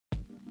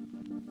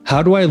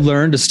How do I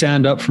learn to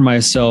stand up for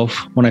myself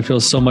when I feel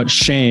so much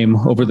shame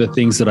over the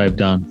things that I've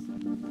done?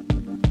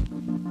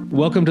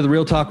 Welcome to the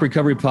Real Talk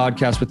Recovery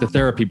Podcast with the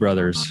Therapy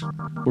Brothers.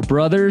 We're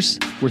brothers,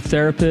 we're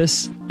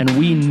therapists, and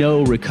we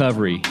know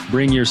recovery.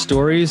 Bring your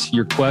stories,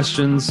 your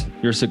questions,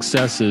 your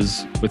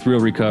successes with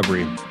real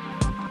recovery.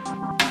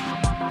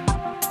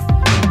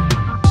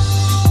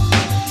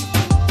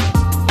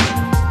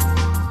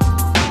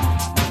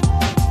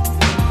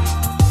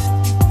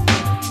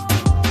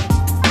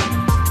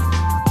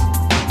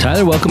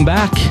 Tyler, welcome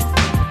back.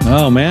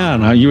 Oh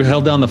man, you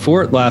held down the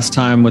fort last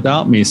time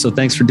without me, so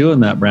thanks for doing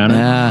that,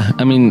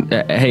 Brandon.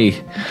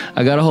 Hey,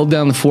 I got to hold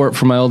down the fort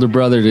for my older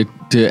brother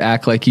to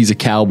act like he's a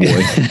cowboy.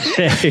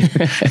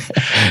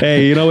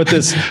 hey, you know, with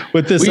this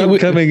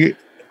upcoming...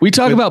 We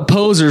talk about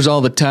posers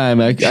all the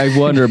time. I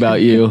wonder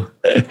about you.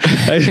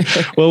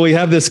 Well, we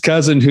have this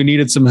cousin who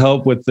needed some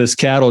help with this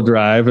cattle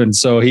drive, and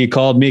so he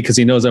called me because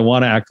he knows I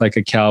want to act like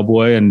a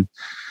cowboy,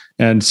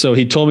 and so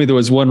he told me there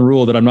was one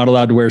rule that I'm not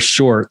allowed to wear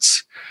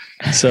shorts.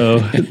 So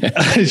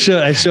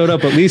I showed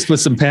up at least with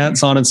some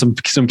pants on and some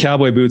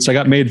cowboy boots. I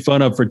got made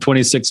fun of for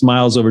 26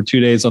 miles over 2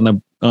 days on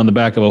the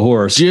back of a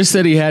horse. Just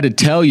that he had to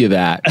tell you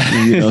that,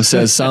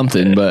 says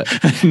something, but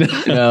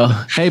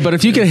hey, but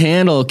if you can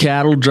handle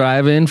cattle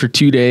driving for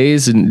 2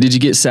 days, and did you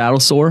get saddle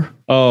sore?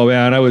 Oh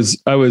man, I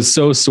was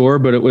so sore,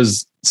 but it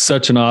was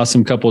such an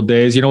awesome couple of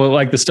days. You know,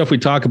 like the stuff we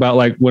talk about,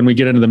 like when we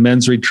get into the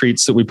men's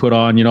retreats that we put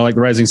on, like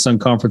the Rising Sun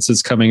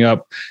conferences coming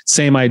up,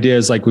 same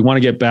ideas. Like we want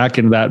to get back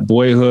into that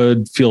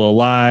boyhood, feel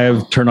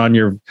alive, turn on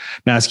your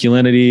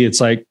masculinity.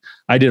 It's like,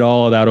 I did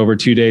all of that over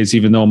 2 days,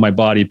 even though my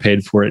body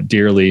paid for it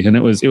dearly. And it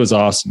was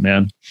awesome,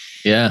 man.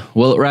 Yeah.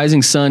 Well, at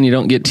Rising Sun, you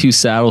don't get too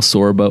saddle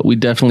sore, but we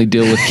definitely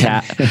deal with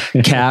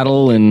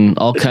cattle and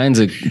all kinds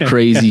of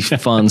crazy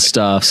fun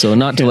stuff. So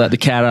not to let the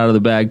cat out of the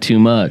bag too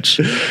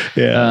much.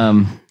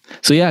 Yeah.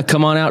 So yeah,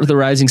 come on out to the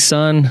Rising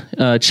Sun.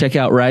 Check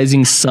out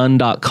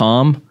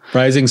risingsun.com.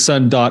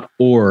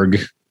 Risingsun.org.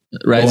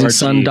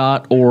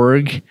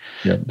 Risingsun.org.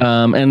 Yep.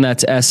 And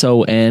that's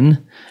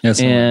SON.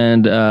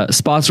 S-O-N. And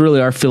spots really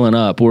are filling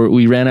up.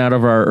 We ran out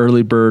of our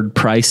early bird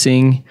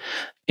pricing,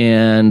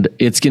 and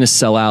it's going to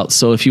sell out.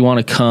 So if you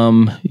want to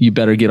come, you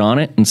better get on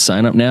it and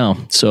sign up now.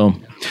 So,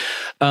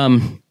 all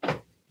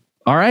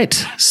right.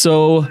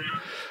 So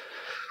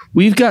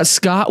we've got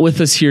Scott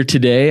with us here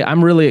today.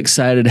 I'm really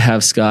excited to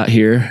have Scott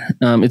here.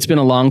 It's been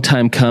a long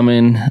time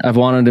coming. I've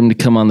wanted him to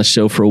come on the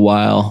show for a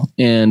while.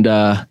 And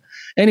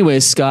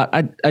anyways, Scott,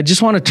 I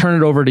just want to turn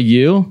it over to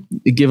you,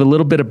 give a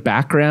little bit of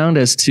background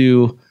as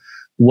to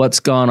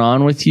what's gone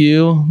on with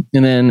you,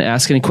 and then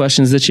ask any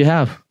questions that you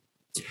have.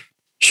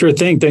 Sure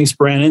thing. Thanks,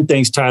 Brandon.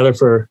 Thanks, Tyler,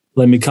 for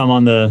letting me come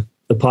on the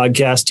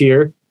podcast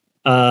here.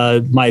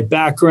 My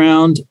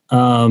background,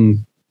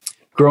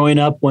 growing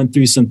up, went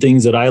through some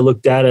things that I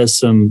looked at as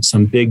some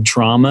big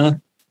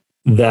trauma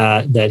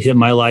that hit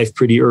my life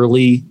pretty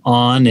early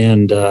on.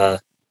 And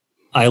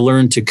I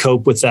learned to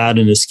cope with that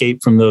and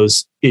escape from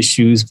those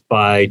issues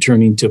by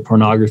turning to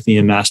pornography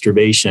and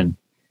masturbation.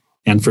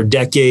 And for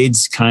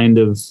decades, kind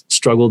of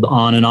struggled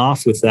on and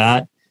off with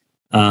that.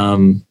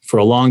 For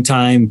a long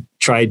time,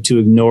 tried to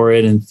ignore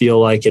it and feel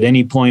like at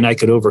any point I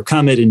could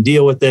overcome it and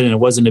deal with it, and it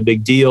wasn't a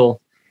big deal.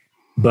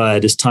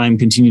 But as time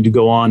continued to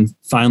go on,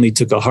 finally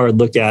took a hard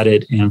look at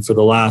it. And for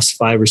the last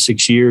 5 or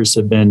 6 years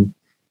have been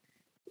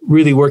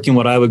really working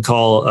what I would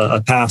call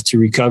a path to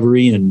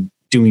recovery, and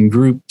doing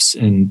groups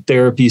and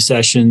therapy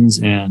sessions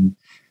and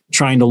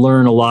trying to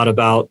learn a lot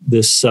about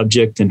this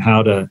subject and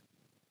how to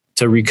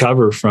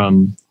recover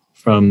from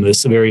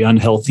this very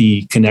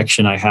unhealthy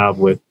connection I have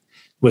with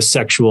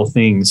sexual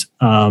things.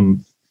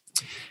 On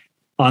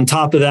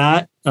top of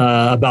that,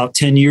 about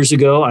 10 years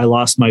ago, I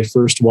lost my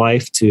first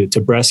wife to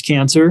breast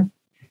cancer.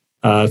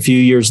 A few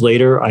years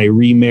later, I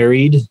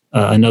remarried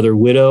another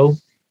widow,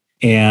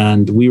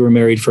 and we were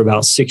married for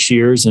about 6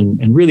 years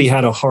and really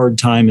had a hard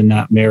time in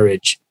that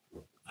marriage.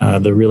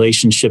 The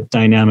relationship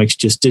dynamics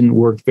just didn't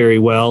work very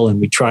well, and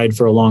we tried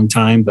for a long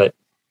time. But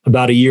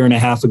about a year and a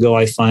half ago,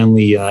 I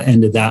finally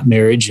ended that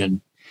marriage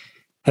and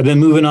have been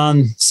moving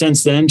on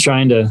since then,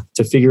 trying to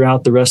figure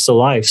out the rest of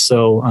life.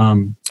 So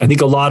I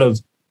think a lot of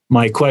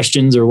my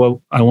questions, or what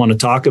I want to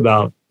talk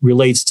about,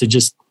 relates to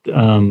just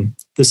the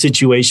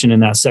situation in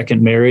that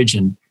second marriage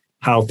and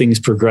how things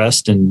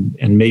progressed, and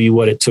maybe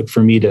what it took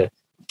for me to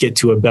get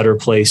to a better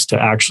place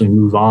to actually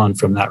move on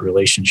from that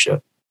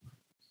relationship.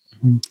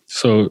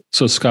 So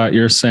Scott,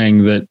 you're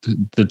saying that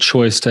the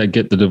choice to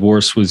get the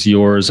divorce was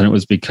yours, and it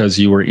was because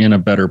you were in a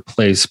better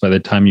place by the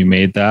time you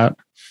made that?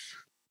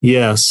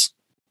 Yes.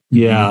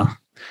 Yeah.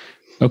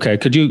 Okay.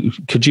 Could you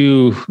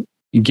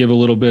give a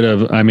little bit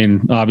of, I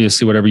mean,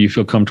 obviously whatever you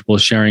feel comfortable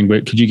sharing,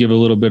 but could you give a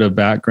little bit of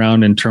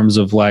background in terms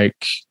of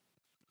like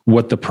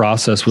what the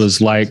process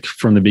was like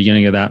from the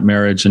beginning of that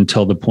marriage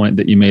until the point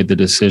that you made the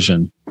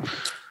decision?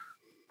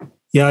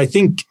 Yeah, I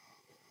think,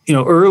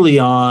 early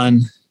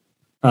on,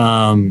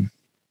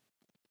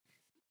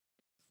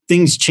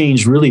 things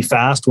changed really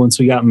fast once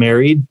we got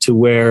married, to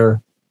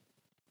where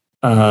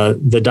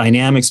the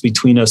dynamics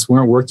between us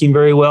weren't working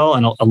very well.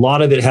 And a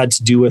lot of it had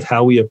to do with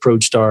how we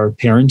approached our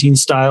parenting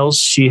styles.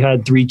 She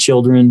had 3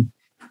 children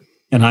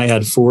and I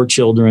had 4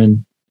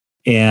 children.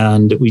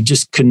 And we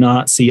just could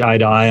not see eye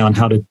to eye on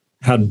how to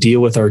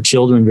deal with our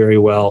children very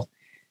well.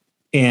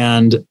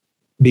 And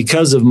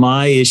because of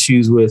my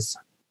issues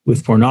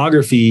with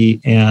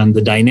pornography and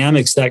the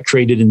dynamics that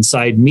created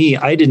inside me,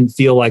 I didn't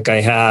feel like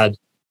I had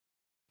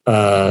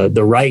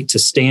the right to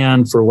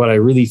stand for what I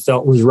really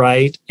felt was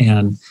right,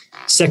 and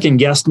second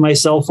guessed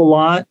myself a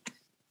lot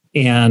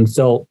and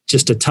felt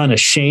just a ton of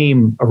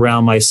shame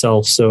around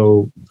myself.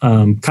 So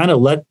kind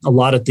of let a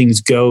lot of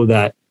things go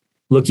that,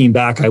 looking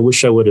back, I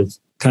wish I would have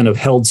kind of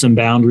held some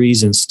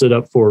boundaries and stood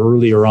up for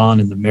earlier on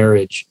in the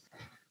marriage.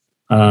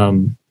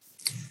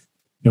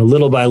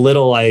 Little by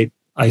little, I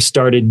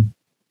started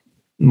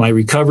my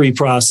recovery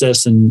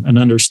process and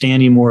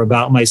understanding more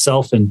about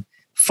myself and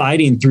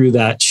fighting through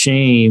that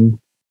shame,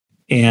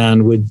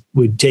 and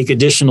would take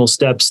additional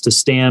steps to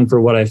stand for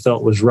what I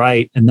felt was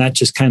right. And that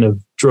just kind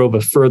of drove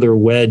a further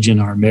wedge in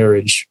our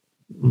marriage,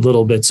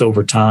 little bits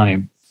over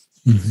time.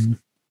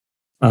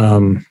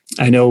 Mm-hmm.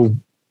 I know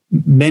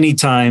many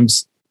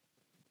times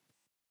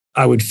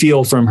I would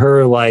feel from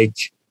her like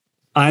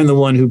I'm the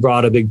one who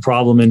brought a big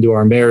problem into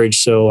our marriage,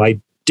 so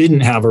I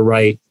didn't have a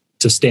right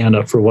to stand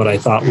up for what I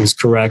thought was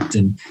correct,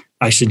 and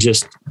I should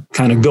just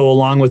kind of go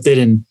along with it.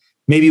 And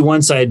maybe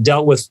once I had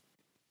dealt with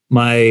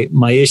my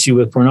issue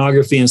with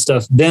pornography and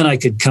stuff, then I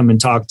could come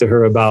and talk to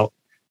her about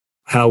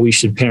how we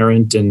should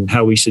parent and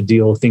how we should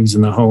deal with things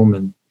in the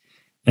home.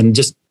 And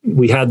just,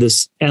 we had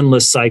this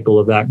endless cycle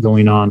of that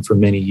going on for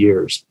many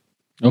years.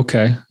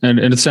 Okay. And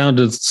it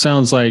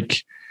sounds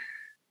like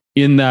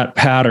in that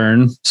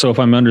pattern, so if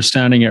I'm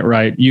understanding it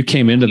right, you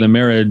came into the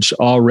marriage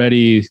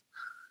already,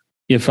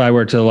 if I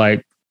were to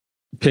like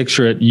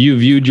picture it, you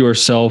viewed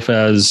yourself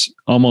as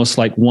almost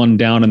like one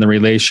down in the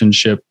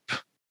relationship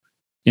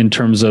in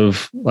terms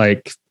of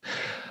like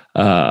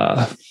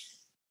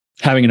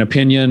having an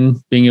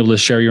opinion, being able to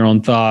share your own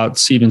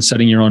thoughts, even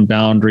setting your own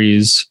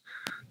boundaries.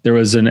 There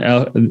was an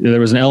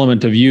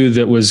element of you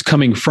that was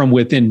coming from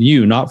within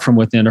you, not from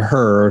within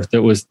her,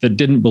 that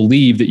didn't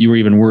believe that you were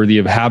even worthy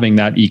of having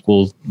that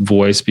equal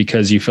voice,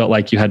 because you felt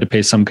like you had to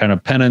pay some kind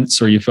of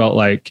penance, or you felt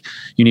like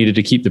you needed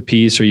to keep the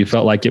peace, or you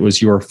felt like it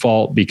was your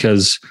fault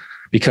because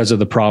of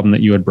the problem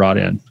that you had brought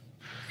in.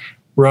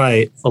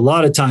 Right. A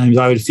lot of times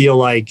I would feel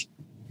like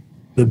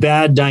the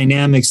bad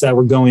dynamics that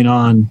were going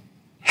on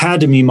had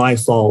to be my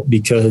fault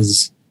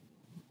because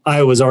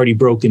I was already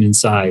broken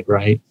inside.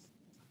 Right.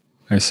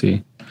 I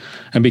see.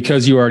 And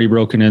because you were already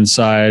broken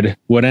inside,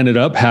 what ended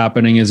up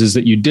happening is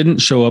that you didn't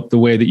show up the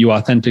way that you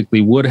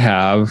authentically would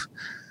have.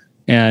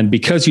 And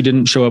because you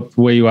didn't show up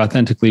the way you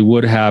authentically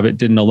would have, it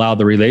didn't allow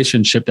the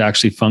relationship to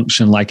actually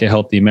function like a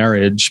healthy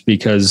marriage,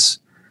 because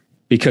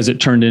it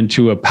turned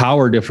into a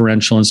power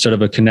differential instead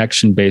of a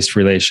connection-based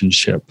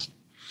relationship.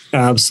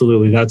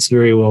 Absolutely. That's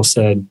very well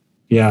said.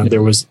 Yeah.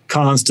 There was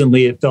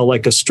constantly, it felt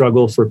like a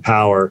struggle for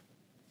power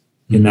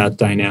in that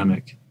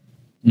dynamic.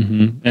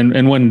 Mm-hmm.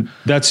 And when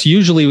that's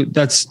usually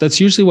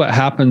what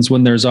happens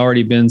when there's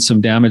already been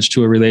some damage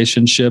to a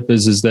relationship,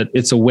 is that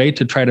it's a way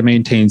to try to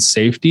maintain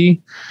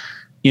safety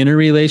in a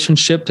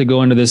relationship, to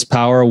go into this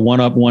power, one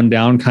up, one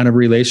down kind of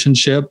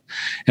relationship.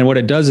 And what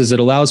it does is it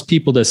allows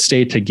people to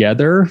stay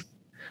together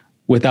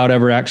without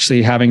ever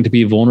actually having to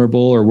be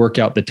vulnerable or work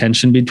out the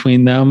tension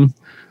between them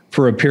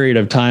for a period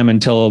of time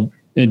until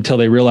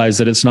they realize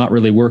that it's not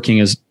really working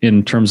as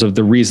in terms of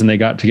the reason they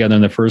got together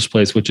in the first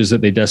place, which is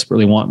that they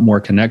desperately want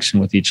more connection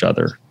with each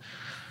other.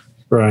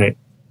 Right.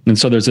 And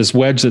so there's this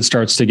wedge that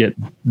starts to get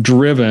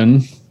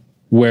driven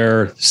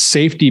where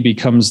safety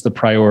becomes the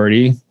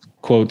priority,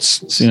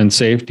 quotes in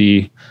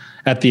safety,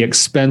 at the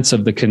expense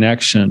of the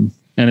connection.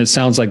 And it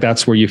sounds like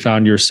that's where you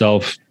found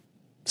yourself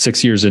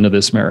 6 years into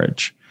this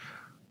marriage.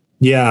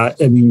 Yeah.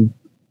 I mean,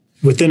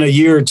 within a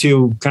year or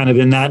two, kind of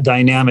in that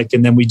dynamic,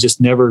 and then we just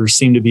never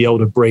seemed to be able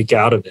to break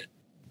out of it.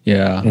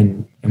 Yeah.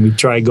 And we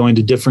tried going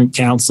to different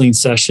counseling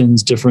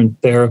sessions, different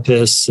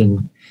therapists,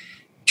 and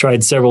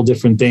tried several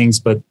different things,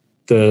 but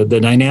the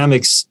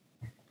dynamics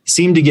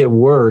seemed to get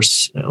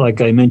worse.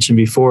 Like I mentioned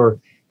before,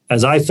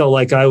 as I felt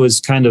like I was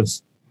kind of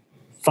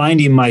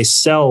finding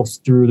myself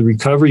through the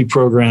recovery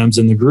programs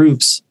and the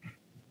groups,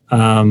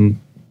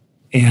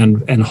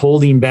 and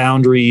holding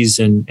boundaries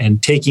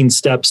and taking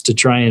steps to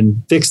try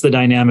and fix the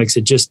dynamics.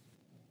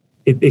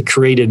 It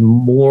created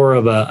more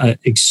of a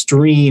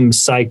extreme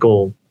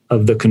cycle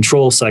of the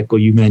control cycle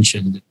you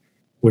mentioned,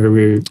 where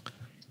we're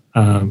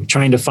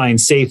trying to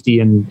find safety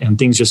and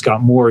things just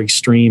got more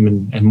extreme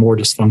and more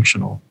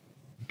dysfunctional.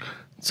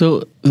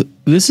 So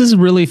this is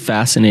really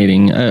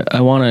fascinating.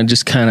 I want to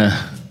just kind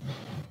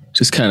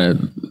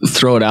of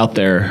throw it out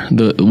there.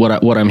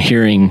 What I'm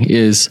hearing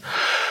is,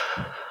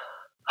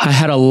 I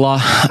had a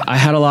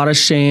lot of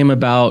shame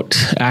about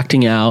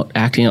acting out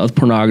with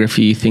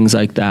pornography, things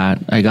like that.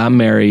 I got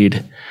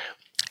married,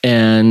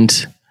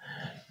 and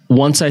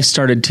once I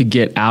started to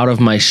get out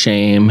of my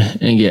shame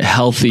and get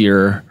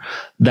healthier,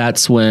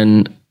 that's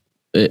when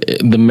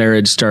the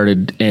marriage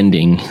started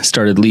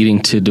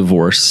leading to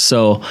divorce.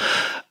 So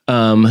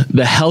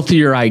the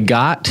healthier I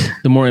got,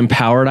 the more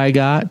empowered I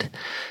got,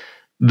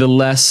 the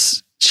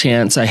less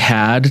chance I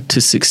had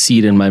to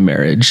succeed in my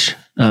marriage.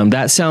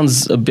 That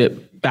sounds a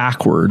bit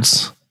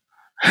backwards,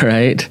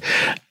 right?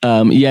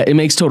 Yeah, it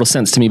makes total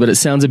sense to me, but it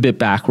sounds a bit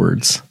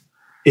backwards.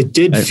 It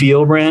did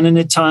feel, Brandon,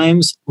 at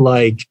times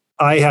like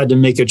I had to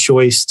make a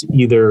choice to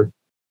either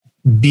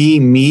be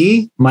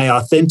me, my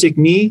authentic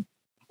me,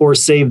 or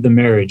save the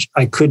marriage.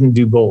 I couldn't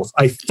do both.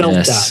 I felt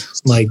that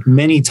like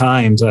many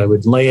times. I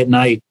would lay at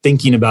night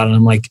thinking about it.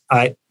 I'm like,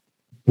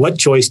 what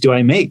choice do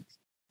I make?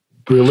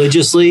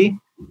 Religiously,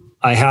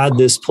 I had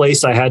this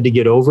place I had to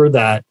get over,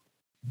 that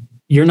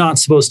you're not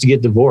supposed to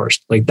get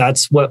divorced. Like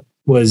that's what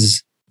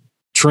was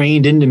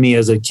trained into me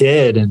as a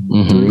kid,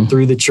 and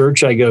through the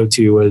church I go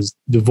to, was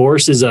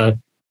divorce is a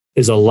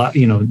lot,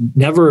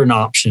 never an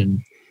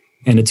option.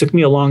 And it took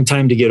me a long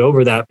time to get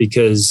over that,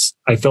 because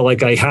I felt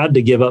like I had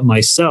to give up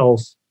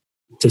myself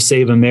to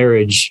save a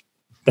marriage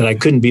that I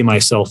couldn't be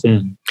myself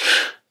in.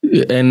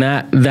 And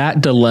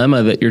that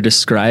dilemma that you're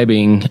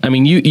describing, I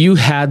mean, you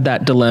had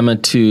that dilemma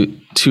to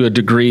a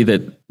degree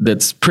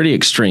that's pretty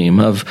extreme,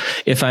 of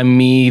if I'm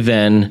me,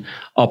 then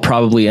I'll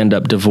probably end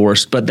up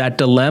divorced. But that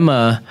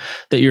dilemma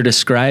that you're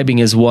describing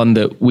is one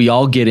that we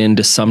all get in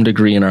to some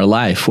degree in our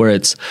life, where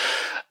it's,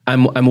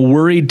 I'm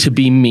worried to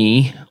be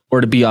me or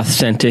to be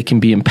authentic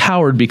and be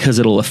empowered because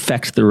it'll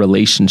affect the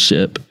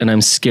relationship. And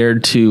I'm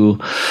scared to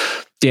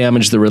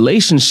damage the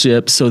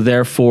relationship. So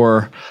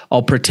therefore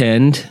I'll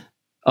pretend,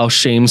 I'll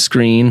shame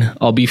screen,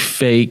 I'll be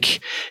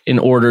fake in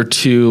order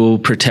to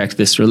protect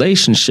this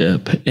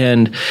relationship.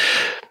 And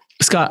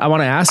Scott, I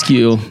want to ask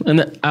you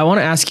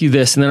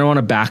this, and then I want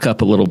to back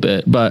up a little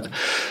bit, but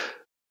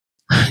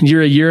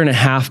you're a year and a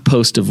half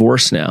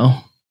post-divorce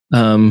now.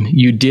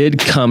 You did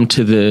come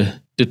to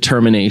the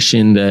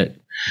determination that,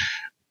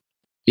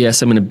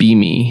 yes, I'm going to be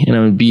me and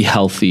I'm going to be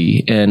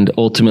healthy, and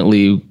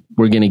ultimately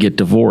we're going to get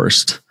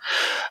divorced.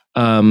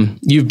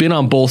 You've been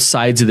on both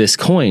sides of this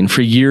coin.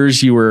 For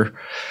years, you were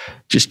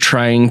just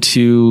trying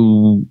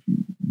to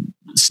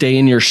stay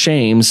in your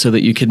shame so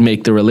that you could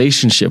make the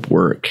relationship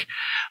work.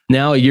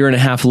 Now, a year and a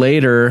half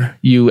later,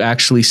 you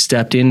actually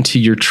stepped into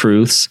your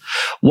truths.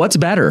 What's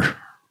better?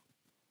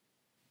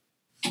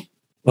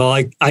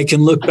 Well, I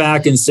can look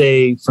back and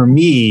say, for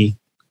me,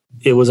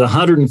 it was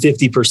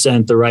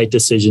 150% the right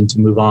decision to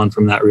move on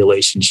from that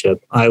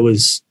relationship. I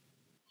was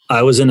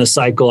in a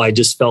cycle I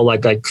just felt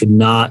like I could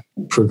not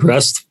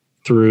progress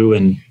through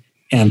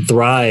and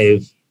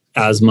thrive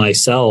as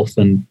myself.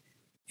 And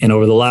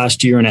over the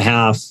last year and a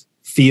half,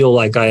 feel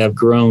like I have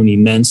grown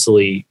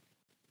immensely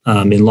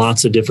in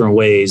lots of different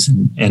ways,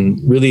 and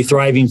really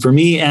thriving for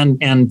me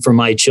and for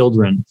my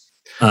children.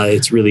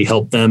 It's really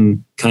helped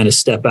them kind of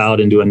step out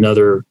into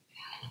another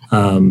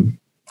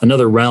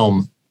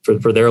realm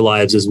for their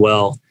lives as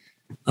well.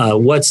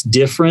 What's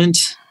different?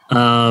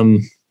 For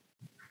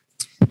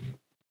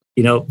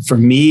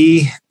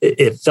me,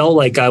 it felt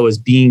like I was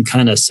being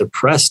kind of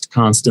suppressed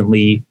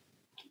constantly.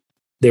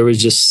 There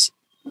was just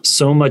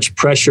so much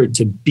pressure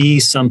to be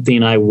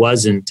something I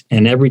wasn't.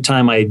 And every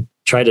time I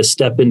tried to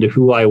step into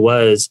who I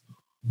was,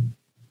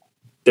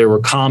 there were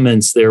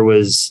comments, there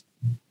was,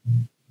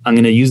 I'm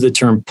going to use the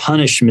term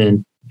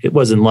punishment. It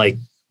wasn't like,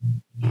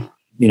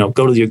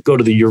 go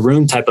to your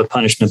room type of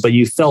punishment, but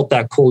you felt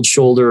that cold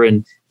shoulder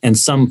and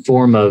some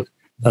form of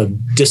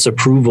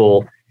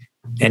disapproval.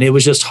 And it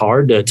was just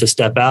hard to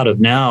step out of.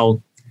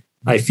 Now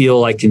I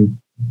feel I can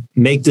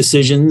make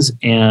decisions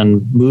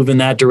and move in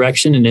that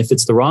direction. And if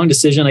it's the wrong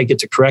decision, I get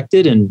to correct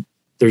it. And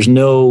there's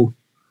no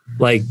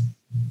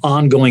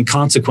ongoing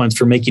consequence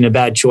for making a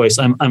bad choice.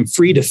 I'm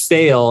free to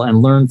fail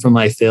and learn from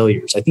my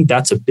failures. I think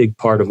that's a big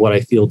part of what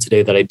I feel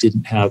today that I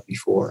didn't have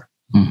before.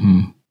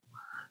 Mm-hmm.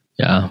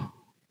 Yeah.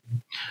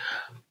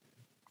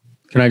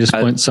 Can I just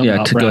point something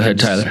out? Go ahead,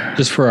 Tyler.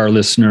 Just for our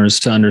listeners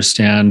to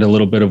understand a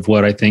little bit of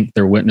what I think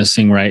they're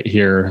witnessing right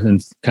here,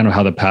 and kind of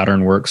how the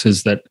pattern works,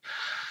 is that,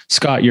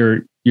 Scott,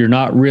 you're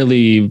not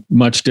really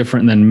much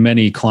different than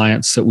many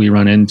clients that we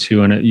run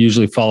into. And it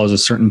usually follows a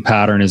certain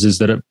pattern is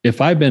that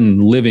if I've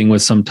been living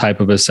with some type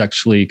of a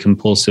sexually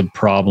compulsive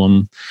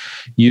problem,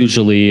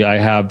 usually I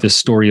have this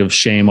story of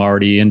shame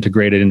already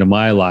integrated into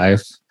my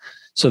life,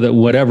 so that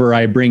whatever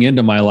I bring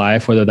into my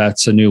life, whether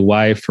that's a new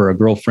wife or a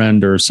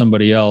girlfriend or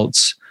somebody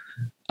else,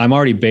 I'm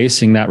already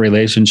basing that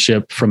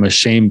relationship from a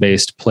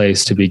shame-based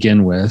place to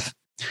begin with.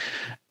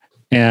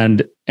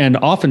 And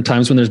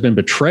oftentimes when there's been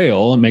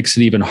betrayal, it makes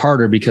it even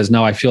harder, because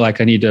now I feel like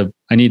I need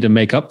to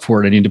make up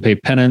for it. I need to pay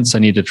penance. I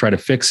need to try to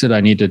fix it.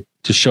 I need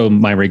to show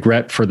my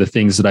regret for the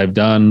things that I've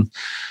done.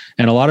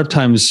 And a lot of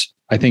times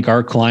I think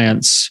our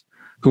clients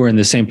who are in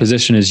the same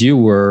position as you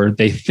were,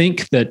 they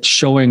think that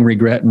showing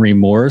regret and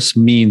remorse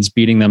means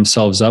beating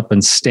themselves up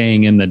and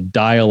staying in the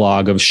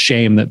dialogue of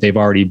shame that they've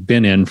already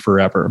been in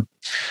forever.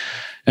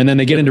 And then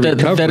they get into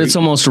recovery. That it's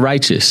almost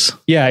righteous.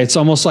 Yeah, it's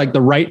almost like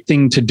the right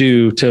thing to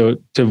do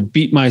to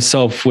beat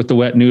myself with the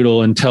wet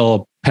noodle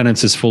until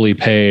penance is fully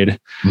paid.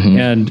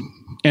 Mm-hmm.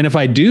 And if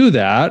I do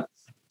that,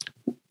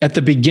 at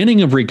the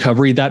beginning of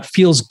recovery, that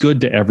feels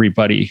good to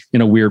everybody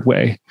in a weird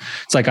way.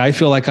 It's like, I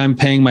feel like I'm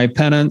paying my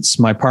penance.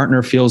 My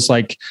partner feels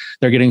like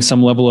they're getting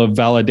some level of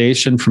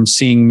validation from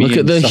seeing me. Look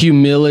at the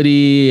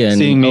humility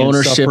and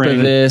ownership of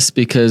this,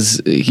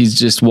 because he's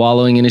just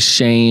wallowing in his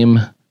shame.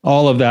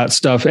 All of that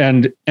stuff.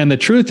 And the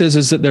truth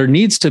is that there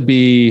needs to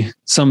be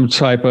some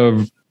type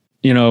of,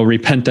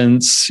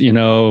 repentance,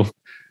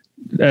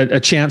 a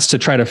chance to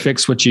try to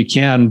fix what you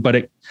can,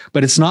 but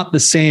it's not the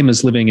same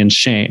as living in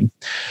shame.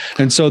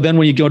 And so then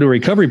when you go to a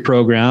recovery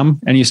program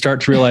and you start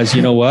to realize,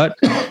 you know what,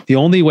 the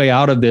only way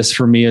out of this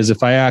for me is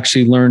if I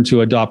actually learn to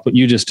adopt what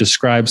you just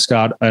described,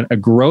 Scott, a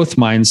growth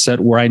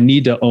mindset where I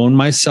need to own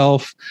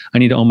myself. I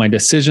need to own my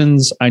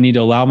decisions. I need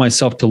to allow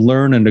myself to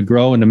learn and to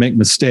grow and to make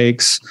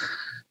mistakes.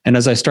 And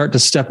as I start to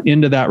step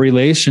into that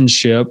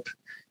relationship,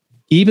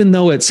 even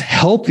though it's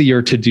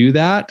healthier to do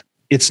that,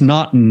 it's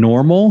not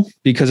normal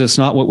because it's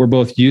not what we're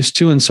both used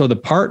to. And so the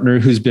partner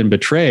who's been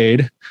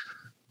betrayed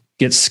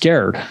gets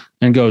scared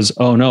and goes,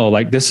 oh no,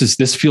 like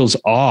this feels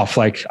off.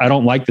 Like, I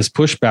don't like this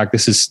pushback.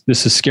 This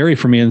is scary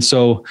for me. And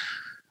so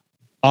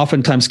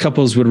oftentimes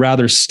couples would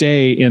rather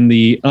stay in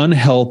the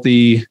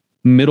unhealthy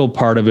middle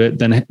part of it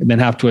than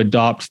have to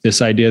adopt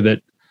this idea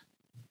that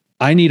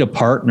I need a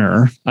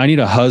partner. I need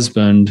a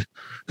husband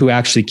who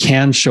actually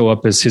can show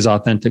up as his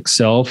authentic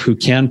self, who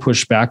can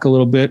push back a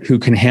little bit, who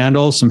can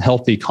handle some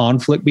healthy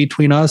conflict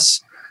between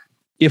us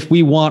if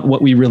we want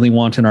what we really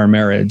want in our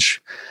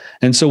marriage.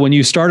 And so when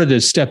you started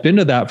to step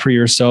into that for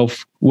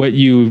yourself, what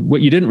you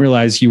didn't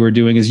realize you were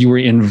doing is you were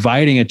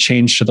inviting a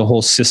change to the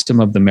whole system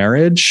of the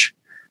marriage,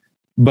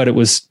 but it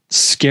was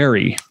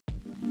scary.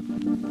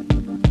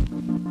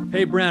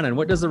 Hey, Brandon,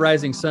 what does the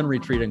Rising Sun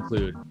Retreat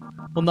include?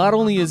 Well, not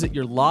only is it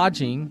your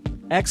lodging,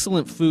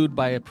 excellent food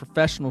by a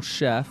professional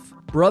chef,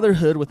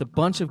 brotherhood with a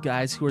bunch of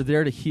guys who are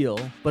there to heal,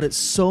 but it's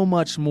so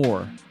much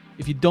more.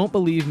 If you don't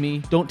believe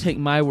me, don't take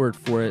my word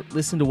for it.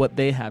 Listen to what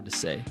they have to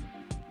say.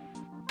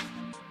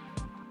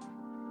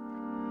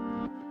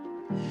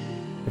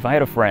 If I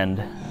had a friend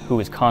who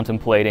was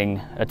contemplating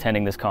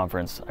attending this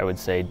conference, I would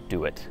say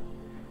do it.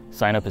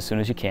 Sign up as soon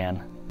as you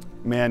can.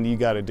 Man, you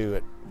got to do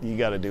it. You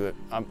got to do it.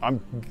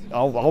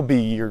 I'll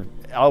be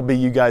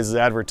you guys'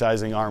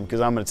 advertising arm,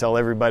 because I'm going to tell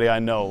everybody I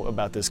know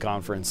about this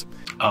conference.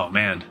 Oh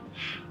man,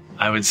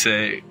 I would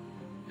say,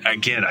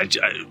 again, I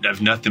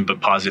have nothing but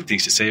positive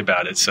things to say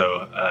about it.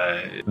 So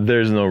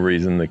there's no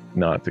reason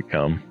not to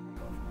come.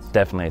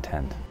 Definitely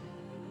attend.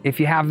 If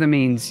you have the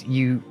means,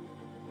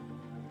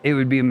 it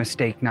would be a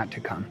mistake not to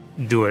come.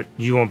 Do it.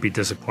 You won't be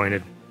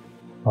disappointed.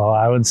 Well,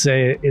 I would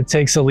say it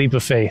takes a leap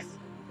of faith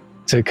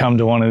to come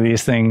to one of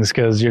these things,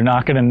 because you're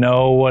not going to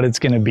know what it's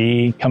going to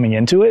be coming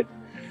into it,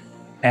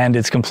 and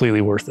it's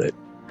completely worth it.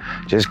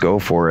 Just go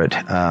for it.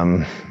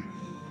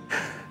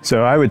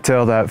 So I would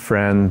tell that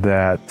friend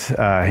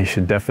that he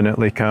should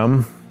definitely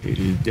come. It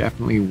is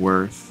definitely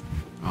worth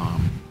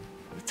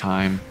the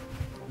time,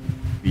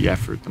 the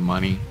effort, the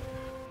money.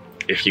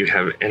 If you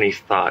have any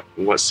thought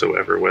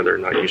whatsoever whether or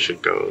not you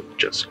should go,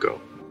 just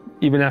go.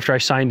 Even after I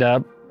signed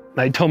up,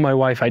 I told my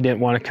wife I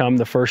didn't want to come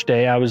the first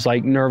day. I was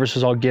like nervous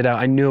as all get out.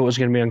 I knew it was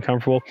going to be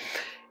uncomfortable,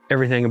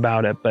 everything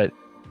about it, but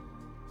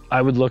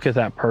I would look at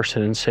that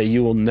person and say,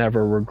 you will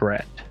never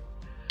regret.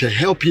 To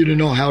help you to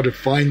know how to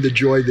find the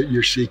joy that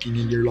you're seeking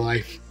in your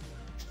life,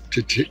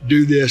 to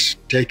do this,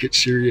 take it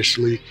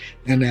seriously,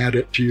 and add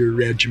it to your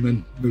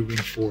regimen moving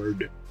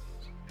forward.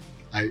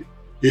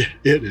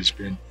 It has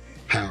been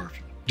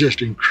powerful,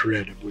 just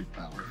incredibly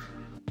powerful.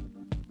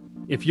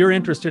 If you're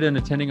interested in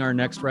attending our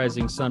next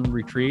Rising Sun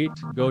retreat,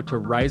 go to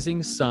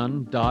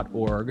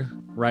risingsun.org,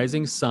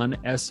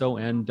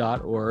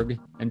 risingsun.org,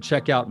 and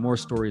check out more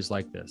stories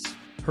like this.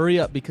 Hurry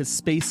up, because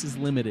space is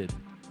limited.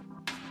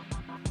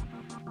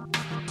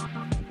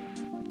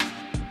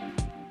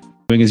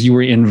 Is you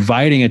were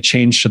inviting a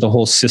change to the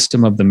whole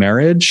system of the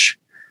marriage,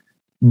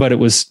 but it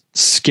was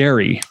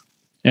scary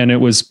and it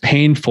was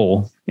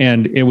painful,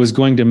 and it was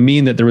going to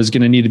mean that there was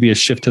going to need to be a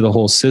shift to the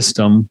whole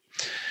system.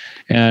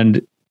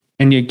 And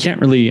you can't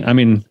really, I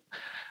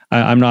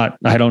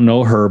don't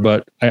know her,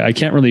 but I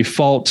can't really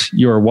fault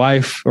your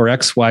wife or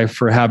ex-wife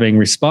for having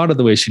responded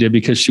the way she did,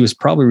 because she was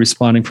probably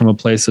responding from a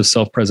place of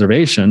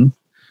self-preservation.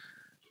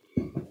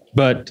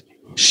 But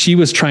she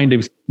was trying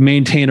to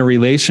maintain a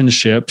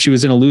relationship. She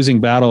was in a losing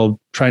battle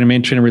trying to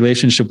maintain a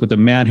relationship with a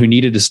man who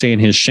needed to stay in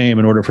his shame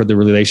in order for the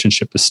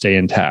relationship to stay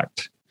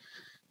intact.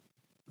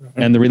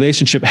 And the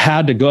relationship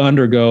had to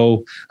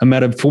undergo a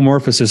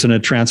metamorphosis and a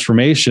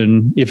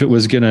transformation if it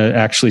was going to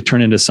actually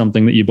turn into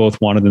something that you both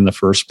wanted in the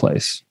first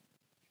place.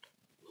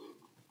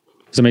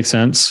 Does that make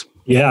sense?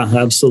 Yeah,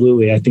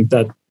 absolutely. I think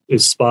that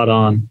is spot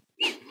on.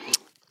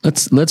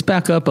 Let's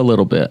back up a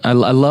little bit. I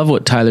love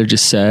what Tyler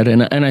just said,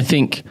 and I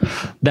think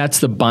that's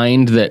the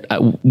bind that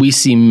we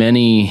see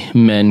many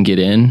men get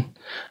in.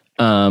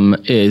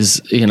 Is,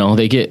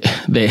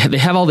 they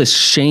have all this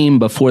shame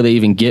before they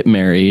even get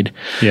married.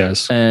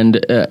 Yes.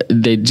 And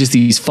they just,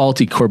 these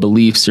faulty core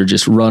beliefs are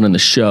just running the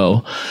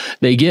show.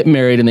 They get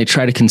married and they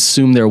try to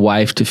consume their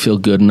wife to feel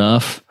good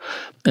enough.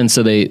 And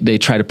so they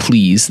try to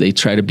please, they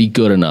try to be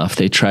good enough.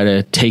 They try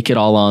to take it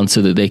all on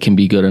so that they can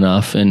be good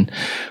enough. And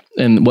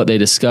what they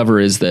discover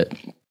is that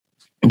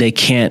they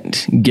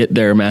can't get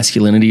their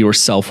masculinity or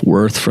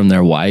self-worth from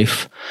their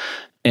wife,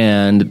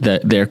 and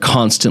that they're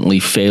constantly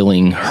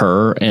failing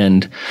her.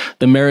 And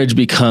the marriage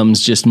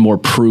becomes just more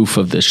proof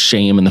of the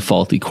shame and the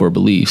faulty core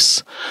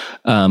beliefs.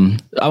 I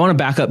want to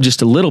back up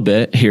just a little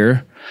bit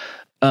here.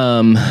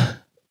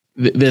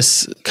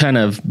 This kind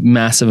of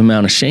massive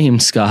amount of shame,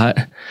 Scott.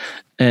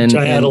 Which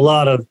I had a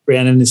lot of,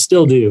 Brandon, and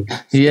still do.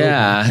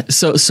 Yeah.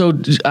 So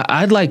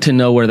I'd like to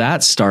know where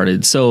that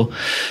started. So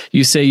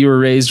you say you were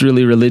raised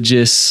really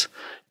religious.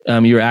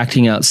 You were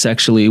acting out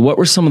sexually. What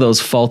were some of those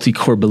faulty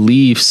core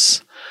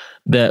beliefs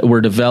that were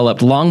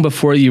developed long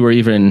before you were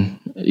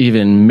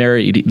even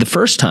married the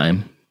first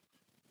time?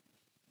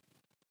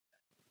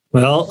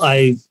 Well,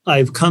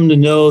 I've come to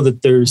know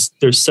that there's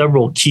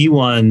several key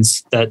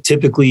ones that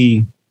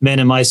typically men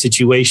in my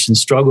situation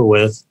struggle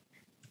with.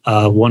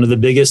 One of the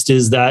biggest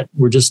is that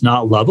we're just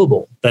not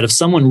lovable. That if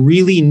someone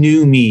really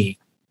knew me,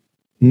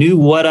 knew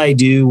what I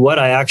do, what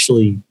I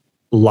actually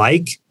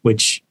like,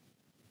 which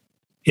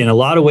in a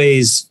lot of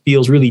ways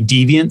feels really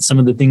deviant. Some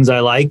of the things I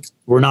like,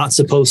 we're not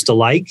supposed to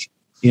like.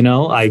 You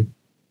know,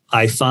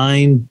 I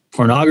find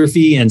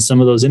pornography and some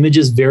of those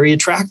images very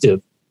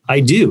attractive. I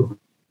do.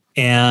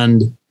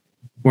 And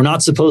we're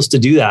not supposed to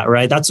do that,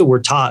 right? That's what we're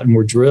taught and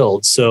we're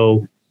drilled.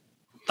 So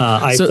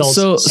I felt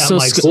at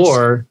my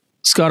core.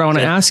 Scott, I want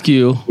to ask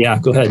you. Yeah,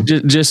 go ahead.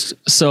 Just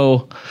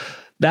so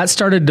that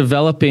started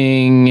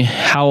developing,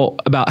 how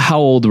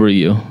old were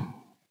you?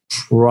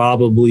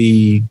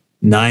 Probably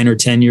 9 or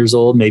 10 years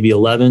old, maybe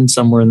 11,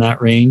 somewhere in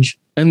that range.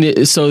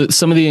 And so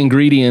some of the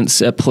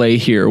ingredients at play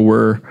here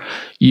were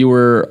you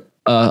were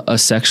a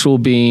sexual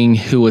being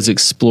who was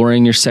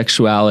exploring your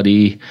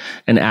sexuality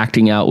and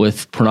acting out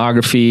with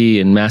pornography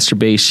and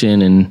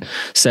masturbation and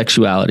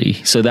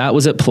sexuality. So that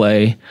was at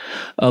play,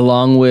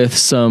 along with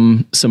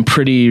some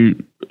pretty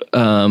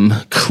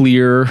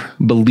clear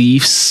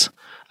beliefs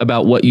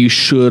about what you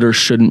should or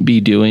shouldn't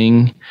be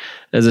doing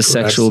as a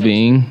sexual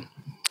being.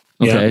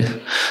 Okay. Yeah.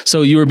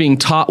 So you were being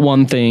taught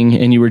one thing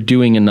and you were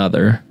doing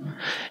another.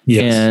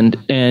 Yes.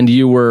 And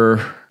you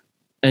were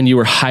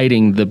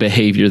hiding the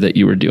behavior that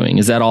you were doing.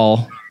 Is that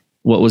all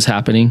what was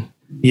happening?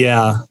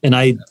 Yeah. And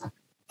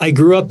I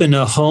grew up in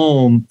a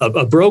home,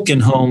 a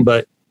broken home,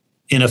 but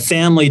in a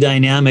family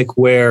dynamic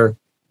where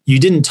you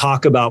didn't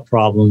talk about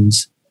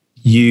problems.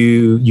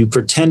 You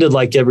pretended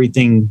like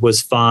everything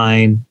was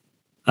fine.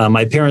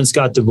 My parents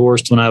got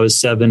divorced when I was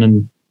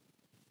 7,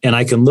 and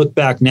I can look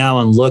back now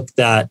and look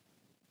that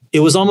it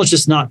was almost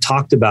just not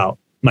talked about.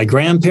 My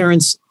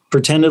grandparents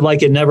pretended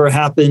like it never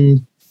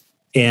happened,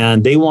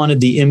 and they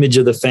wanted the image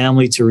of the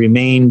family to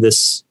remain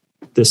this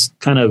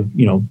kind of,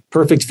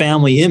 perfect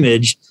family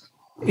image.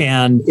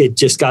 And it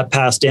just got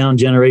passed down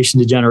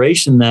generation to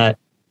generation that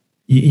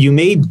you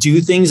may do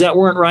things that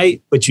weren't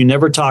right, but you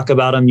never talk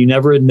about them. You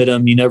never admit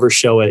them. You never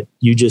show it.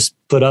 You just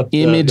put up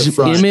the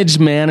front. Image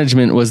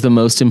management was the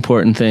most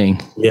important thing.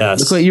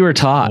 Yes. Look what you were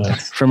taught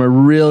from a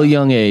real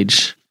young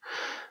age.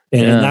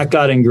 And that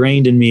got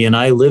ingrained in me. And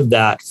I lived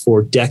that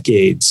for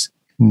decades.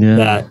 Yeah.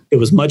 That it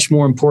was much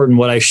more important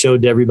what I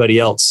showed to everybody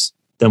else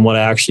than what I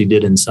actually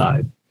did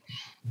inside.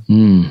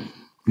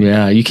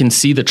 Yeah. You can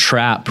see the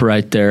trap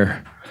right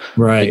there.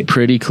 Right. Like,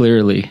 pretty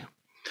clearly.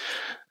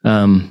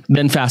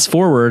 Then fast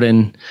forward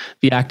and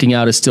the acting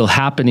out is still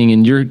happening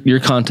and you're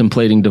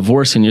contemplating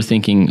divorce and you're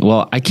thinking,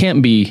 well, I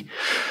can't be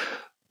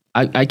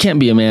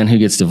a man who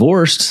gets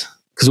divorced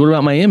because what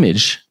about my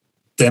image?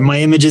 Then my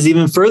image is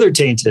even further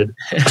tainted.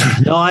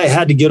 No, I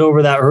had to get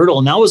over that hurdle.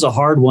 And that was a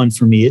hard one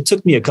for me. It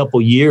took me a couple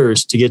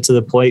years to get to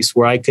the place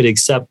where I could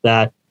accept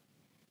that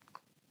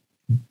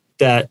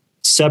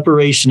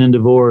separation and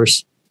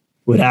divorce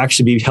would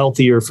actually be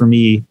healthier for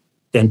me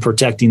than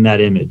protecting that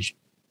image.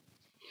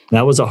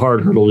 That was a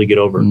hard hurdle to get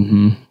over.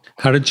 Mm-hmm.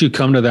 How did you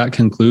come to that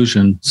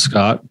conclusion,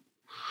 Scott?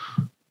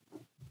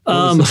 What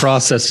was the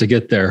process to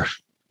get there?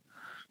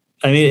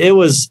 I mean, it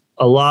was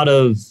a lot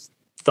of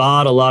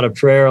thought, a lot of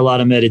prayer, a lot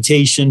of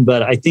meditation.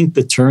 But I think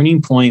the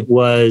turning point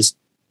was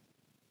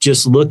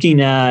just looking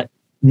at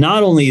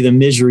not only the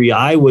misery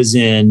I was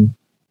in,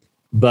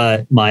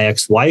 but my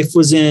ex-wife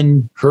was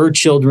in, her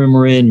children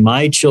were in,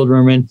 my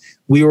children were in.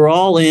 We were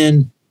all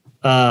in.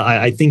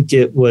 I think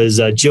it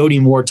was Jody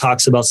Moore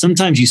talks about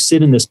sometimes you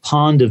sit in this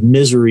pond of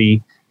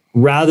misery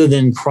rather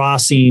than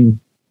crossing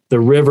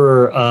the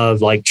river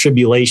of like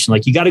tribulation.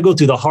 Like you got to go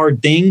through the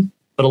hard thing,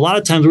 but a lot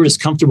of times we're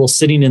just comfortable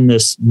sitting in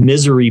this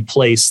misery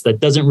place that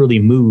doesn't really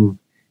move.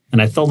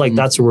 And I felt like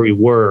that's where we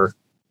were.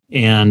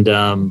 And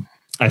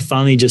I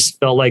finally just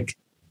felt like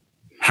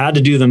had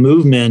to do the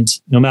movement,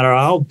 no matter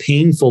how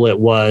painful it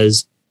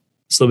was,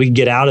 so we could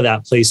get out of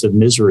that place of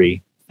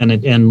misery.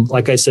 And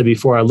like I said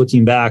before,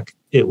 looking back,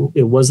 it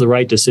was the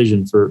right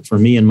decision for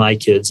me and my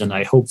kids. And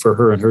I hope for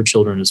her and her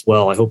children as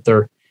well. I hope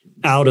they're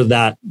out of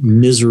that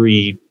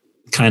misery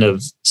kind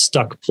of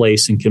stuck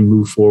place and can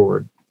move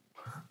forward.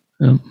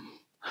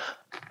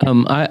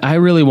 I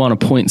really want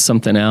to point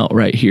something out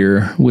right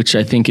here, which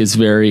I think is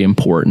very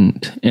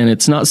important. And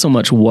it's not so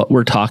much what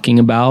we're talking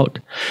about,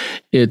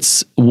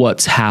 it's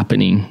what's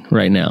happening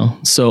right now.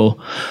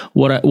 So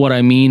what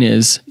I mean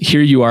is,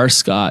 here you are,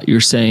 Scott, you're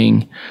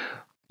saying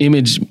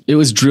it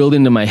was drilled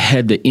into my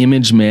head that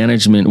image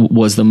management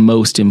was the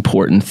most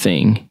important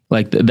thing.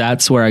 Like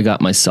that's where I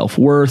got my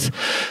self-worth.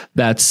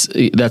 That's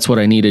what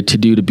I needed to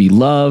do to be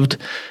loved.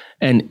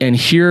 And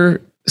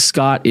here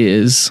Scott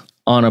is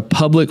on a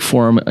public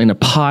forum in a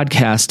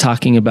podcast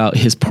talking about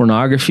his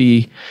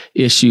pornography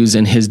issues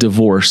and his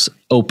divorce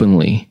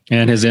openly,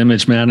 and his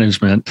image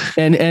management.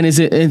 And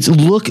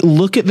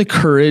look at the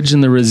courage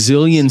and the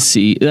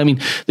resiliency. I mean,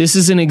 this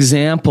is an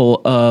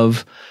example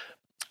of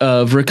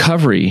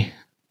recovery,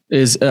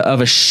 is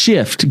of a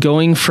shift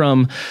going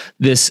from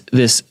this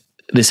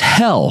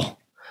hell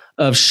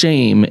of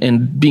shame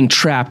and being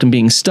trapped and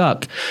being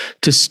stuck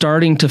to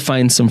starting to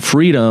find some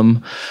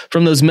freedom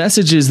from those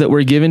messages that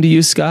were given to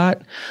you,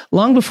 Scott,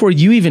 long before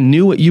you even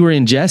knew what you were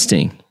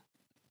ingesting.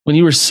 When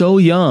you were so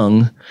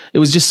young, it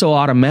was just so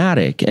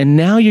automatic. And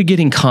now you're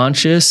getting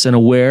conscious and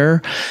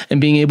aware and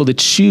being able to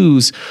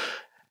choose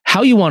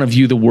how you want to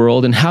view the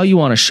world and how you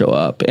want to show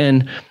up.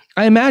 And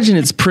I imagine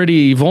it's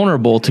pretty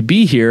vulnerable to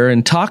be here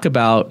and talk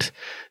about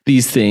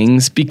these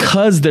things,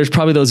 because there's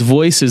probably those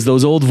voices,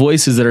 those old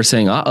voices that are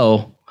saying,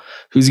 uh-oh,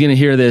 who's going to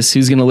hear this?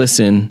 Who's going to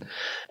listen?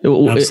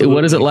 Absolutely.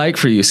 What is it like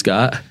for you,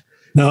 Scott?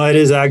 No, it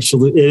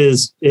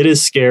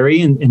is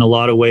scary in a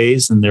lot of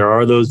ways. And there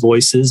are those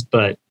voices,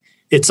 but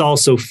it's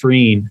also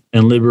freeing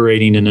and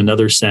liberating in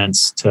another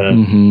sense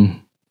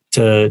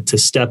to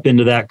step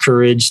into that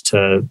courage,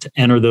 to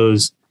enter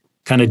those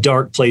kind of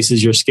dark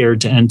places you're scared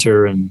to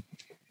enter and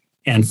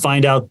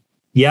find out,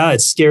 yeah,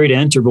 it's scary to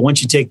enter, but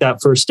once you take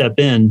that first step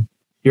in,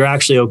 you're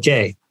actually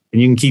okay.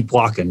 And you can keep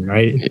walking,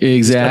 right?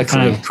 Exactly.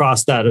 Kind of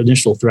cross that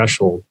initial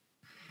threshold.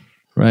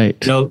 Right.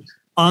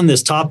 On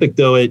this topic,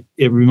 though, it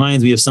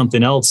reminds me of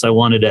something else I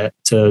wanted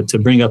to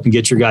bring up and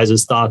get your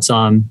guys' thoughts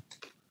on.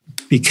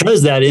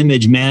 Because that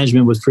image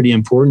management was pretty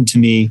important to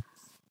me,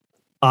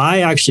 I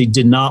actually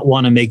did not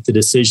want to make the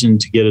decision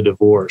to get a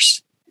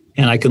divorce.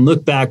 And I can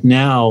look back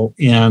now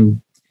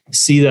and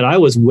see that I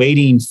was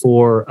waiting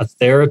for a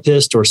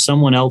therapist or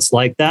someone else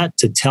like that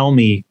to tell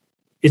me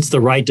it's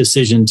the right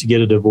decision to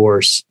get a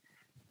divorce.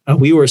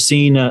 We were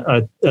seeing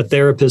a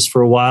therapist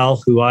for a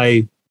while who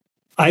I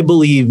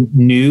believe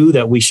knew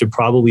that we should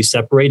probably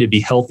separate. It'd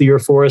be healthier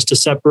for us to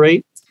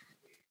separate.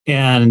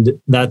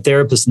 And that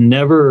therapist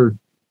never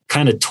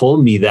kind of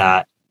told me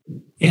that.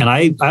 And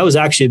I was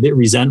actually a bit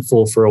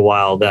resentful for a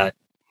while, that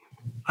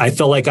I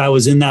felt like I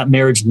was in that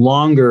marriage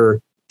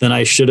longer than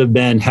I should have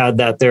been had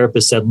that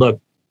therapist said,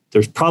 look,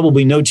 there's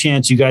probably no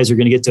chance you guys are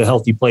going to get to a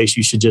healthy place.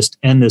 You should just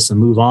end this and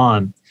move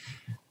on.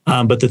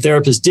 But the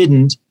therapist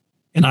didn't.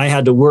 And I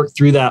had to work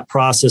through that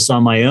process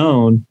on my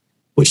own,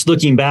 which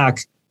looking back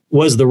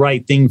was the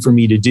right thing for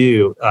me to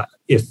do.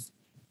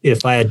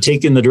 If I had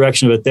taken the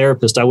direction of a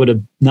therapist, I would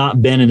have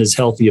not been in as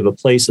healthy of a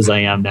place as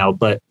I am now.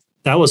 But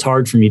that was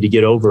hard for me to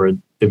get over at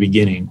the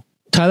beginning.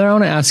 Tyler, I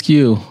want to ask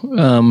you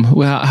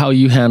how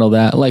you handle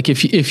that. Like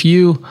if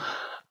you,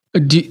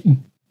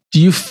 do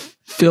you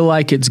feel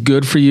like it's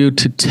good for you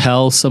to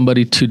tell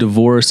somebody to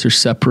divorce or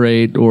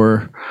separate,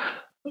 or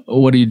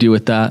what do you do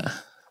with that?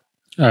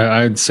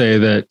 I'd say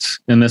that,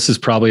 and this is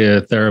probably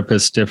a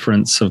therapist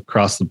difference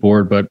across the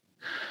board, but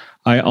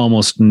I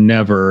almost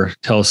never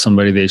tell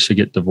somebody they should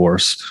get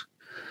divorced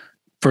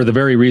for the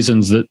very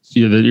reasons that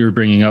you're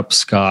bringing up,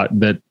 Scott,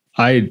 that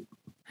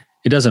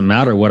it doesn't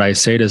matter what I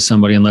say to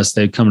somebody unless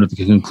they come to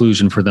the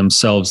conclusion for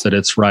themselves that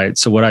it's right.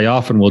 So what I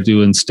often will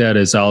do instead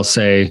is I'll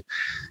say,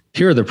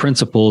 here are the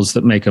principles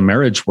that make a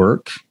marriage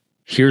work.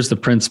 Here's the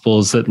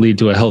principles that lead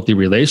to a healthy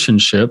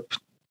relationship.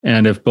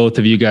 And if both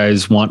of you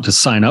guys want to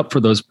sign up for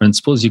those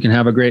principles, you can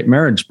have a great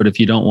marriage. But if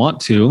you don't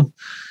want to,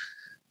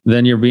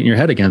 then you're beating your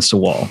head against a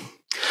wall.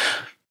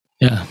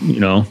 Yeah.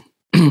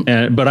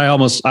 But I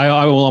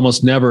will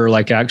almost never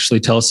actually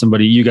tell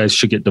somebody you guys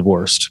should get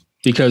divorced,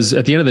 because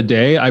at the end of the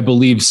day, I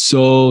believe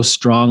so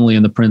strongly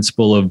in the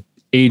principle of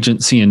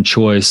agency and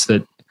choice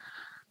that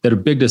a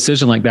big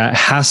decision like that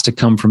has to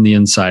come from the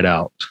inside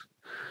out.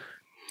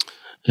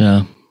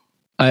 Yeah.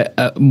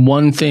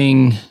 One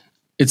thing,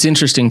 it's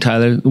interesting,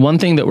 Tyler. One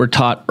thing that we're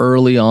taught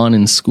early on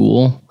in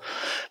school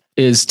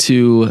is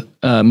to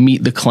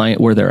meet the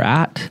client where they're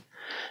at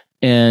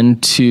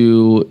and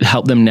to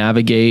help them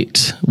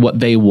navigate what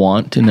they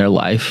want in their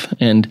life.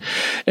 And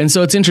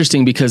so it's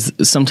interesting because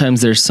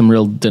sometimes there's some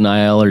real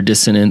denial or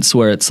dissonance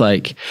where it's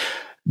like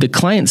the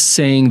client's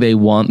saying they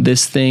want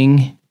this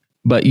thing,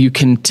 but you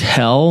can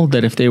tell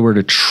that if they were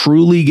to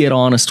truly get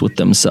honest with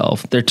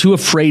themselves, they're too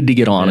afraid to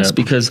get honest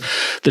because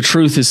the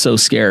truth is so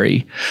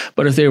scary.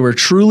 But if they were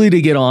truly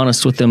to get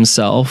honest with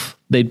themselves,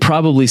 they'd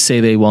probably say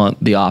they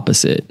want the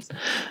opposite.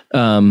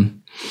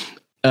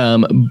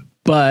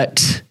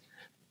 But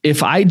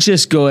if I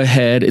just go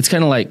ahead, it's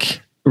kind of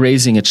like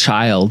raising a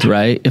child,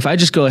 right? If I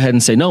just go ahead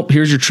and say, nope,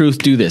 here's your truth,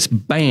 do this,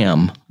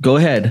 bam, go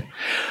ahead,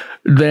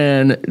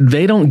 then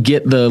they don't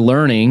get the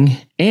learning,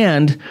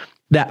 and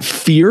that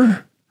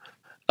fear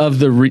of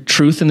the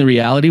truth and the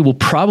reality will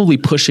probably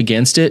push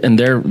against it, and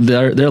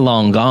they're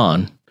long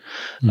gone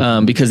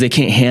because they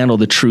can't handle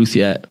the truth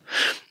yet.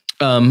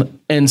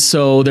 And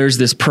so there's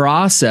this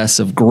process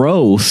of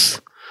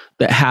growth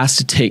that has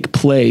to take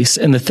place.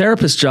 And the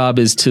therapist's job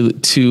is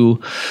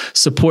to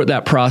support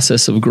that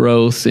process of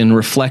growth in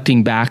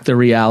reflecting back the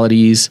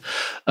realities,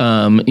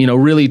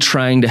 really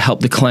trying to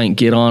help the client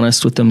get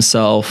honest with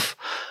themselves,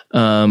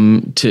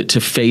 to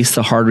face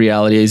the hard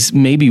realities,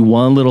 maybe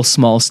one little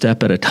small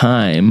step at a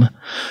time,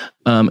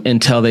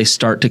 until they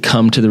start to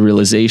come to the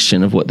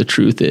realization of what the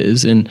truth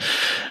is.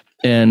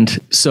 And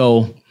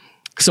so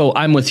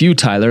I'm with you,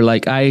 Tyler.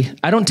 Like I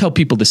don't tell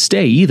people to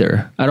stay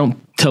either. I don't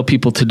tell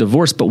people to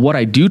divorce, but what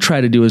I do try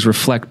to do is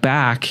reflect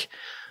back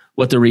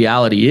what the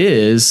reality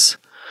is.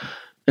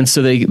 And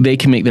so they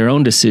can make their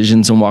own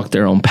decisions and walk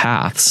their own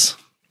paths.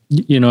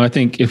 I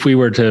think if we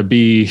were to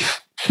be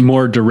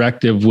more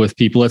directive with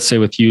people, let's say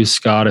with you,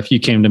 Scott, if you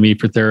came to me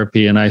for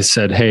therapy and I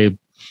said, hey,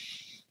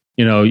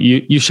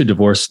 you should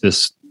divorce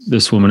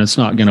this woman, it's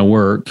not going to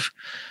work.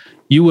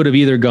 You would have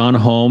either gone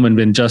home and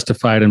been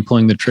justified in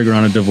pulling the trigger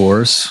on a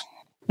divorce,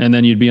 and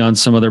then you'd be on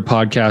some other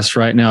podcast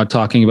right now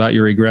talking about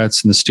your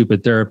regrets and the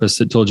stupid therapist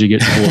that told you to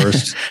get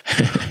divorced.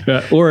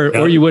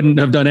 Or you wouldn't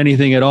have done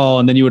anything at all.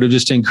 And then you would have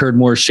just incurred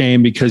more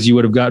shame because you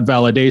would have got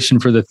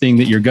validation for the thing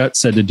that your gut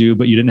said to do,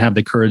 but you didn't have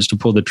the courage to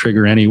pull the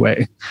trigger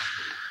anyway.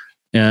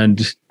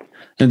 And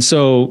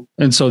so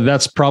that's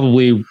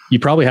you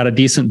probably had a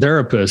decent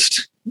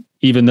therapist,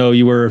 even though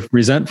you were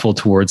resentful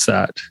towards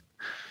that.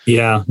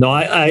 Yeah, no,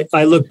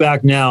 I look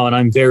back now and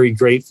I'm very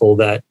grateful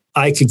that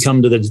I could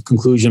come to the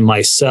conclusion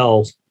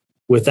myself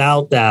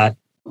without that,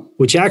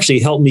 which actually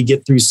helped me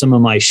get through some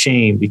of my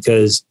shame,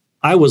 because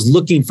I was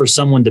looking for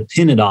someone to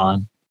pin it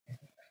on,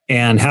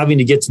 and having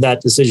to get to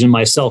that decision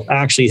myself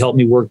actually helped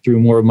me work through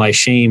more of my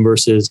shame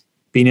versus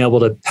being able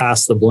to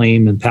pass the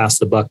blame and pass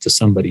the buck to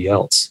somebody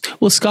else.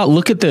 Well, Scott,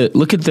 look at the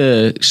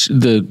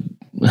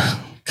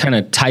kind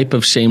of type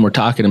of shame we're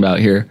talking about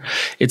here.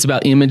 It's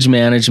about image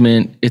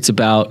management. It's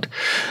about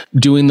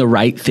doing the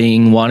right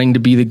thing, wanting to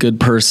be the good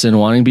person,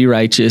 wanting to be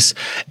righteous.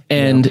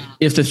 And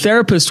if the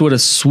therapist would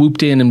have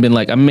swooped in and been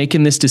like, I'm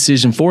making this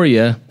decision for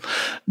you,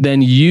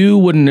 then you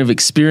wouldn't have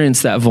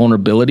experienced that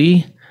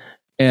vulnerability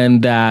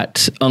and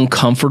that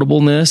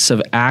uncomfortableness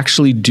of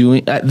actually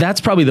doing. That's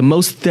probably the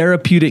most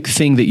therapeutic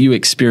thing that you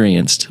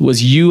experienced,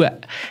 was you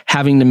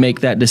having to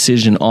make that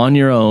decision on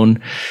your own,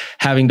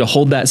 having to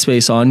hold that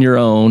space on your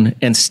own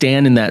and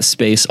stand in that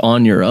space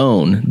on your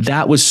own.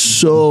 That was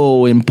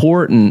so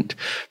important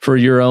for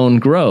your own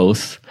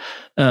growth.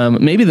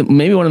 Maybe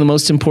one of the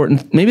most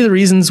important, maybe the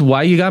reasons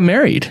why you got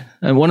married.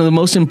 And one of the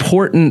most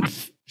important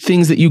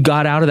things that you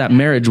got out of that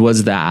marriage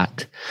was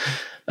that.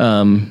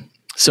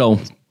 So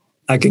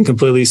I can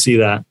completely see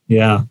that.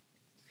 Yeah.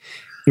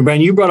 And Brian,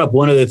 you brought up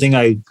one other thing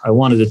I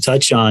wanted to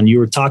touch on. You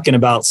were talking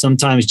about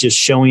sometimes just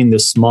showing the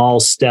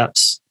small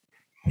steps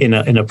in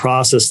a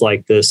process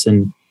like this.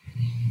 And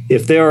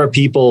if there are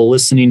people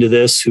listening to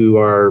this who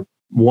are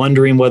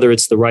wondering whether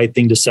it's the right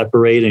thing to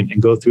separate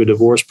and go through a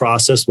divorce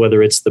process,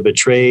 whether it's the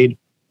betrayed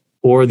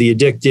or the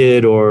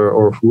addicted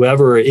or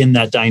whoever in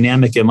that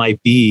dynamic it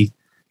might be,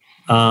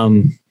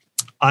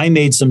 I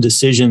made some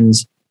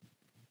decisions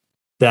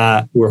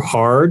that were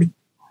hard,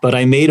 but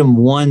I made them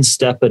one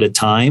step at a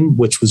time,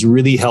 which was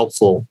really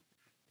helpful.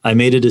 I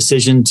made a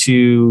decision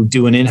to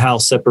do an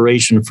in-house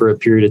separation for a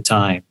period of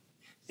time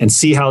and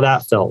see how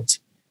that felt.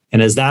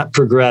 And as that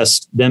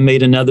progressed, then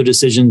made another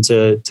decision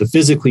to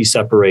physically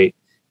separate,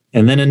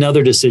 and then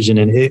another decision.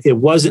 And it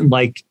wasn't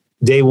like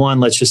day one,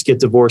 let's just get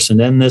divorced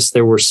and end this.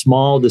 There were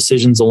small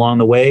decisions along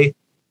the way,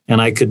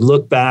 and I could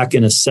look back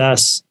and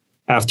assess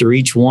after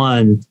each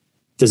one,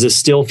 does it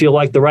still feel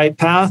like the right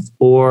path,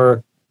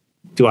 or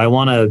do I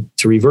want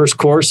to reverse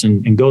course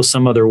and go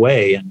some other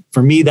way? And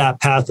for me,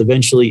 that path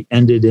eventually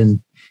ended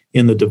in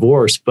the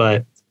divorce.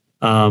 But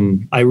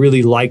I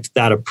really liked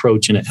that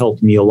approach, and it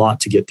helped me a lot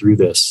to get through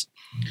this.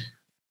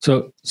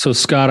 So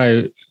Scott,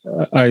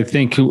 I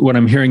think what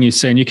I'm hearing you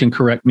say, and you can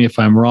correct me if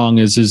I'm wrong,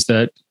 is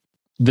that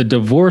the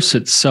divorce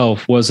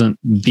itself wasn't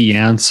the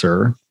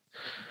answer.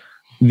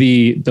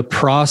 The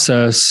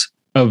process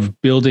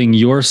of building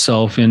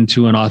yourself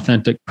into an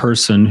authentic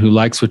person who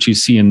likes what you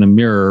see in the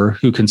mirror,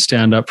 who can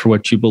stand up for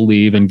what you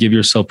believe and give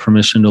yourself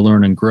permission to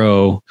learn and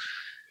grow,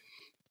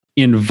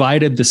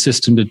 invited the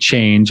system to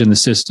change, and the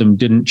system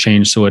didn't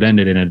change, so it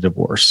ended in a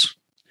divorce.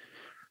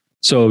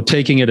 So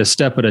taking it a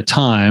step at a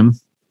time,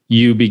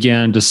 you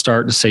began to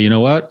start to say, you know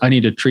what, I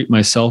need to treat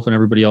myself and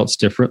everybody else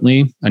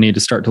differently. I need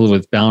to start to live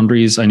with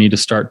boundaries. I need to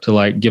start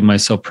to give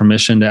myself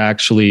permission to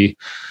actually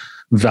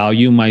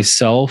value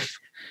myself.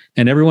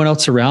 And everyone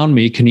else around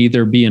me can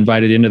either be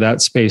invited into that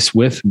space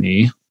with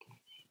me,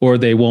 or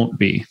they won't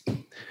be.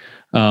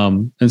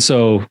 And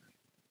so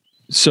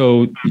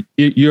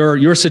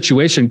your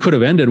situation could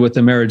have ended with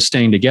the marriage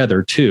staying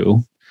together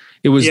too.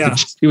 It was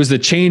the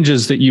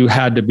changes that you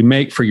had to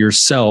make for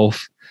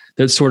yourself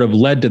that sort of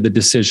led to the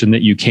decision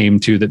that you came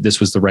to, that this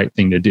was the right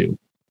thing to do.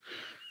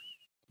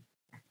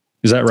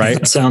 Is that right?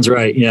 That sounds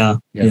right. Yeah.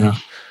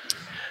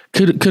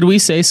 Could we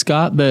say,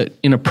 Scott, that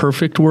in a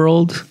perfect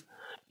world,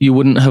 you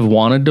wouldn't have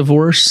wanted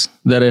divorce?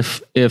 That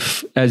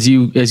if as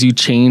you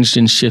changed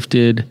and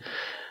shifted,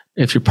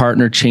 if your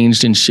partner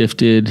changed and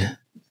shifted,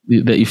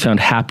 that you found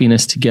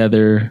happiness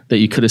together, that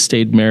you could have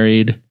stayed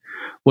married?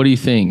 What do you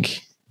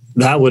think?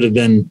 That would have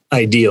been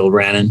ideal,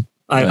 Brannon.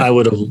 I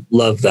would have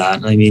loved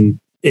that. I mean,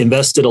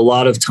 invested a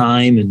lot of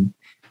time and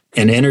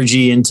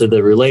energy into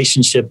the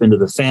relationship, into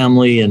the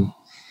family, and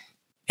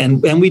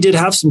we did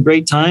have some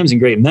great times and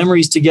great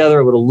memories together.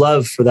 I would have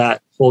loved for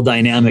that whole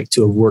dynamic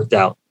to have worked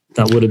out.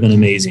 That would have been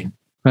amazing.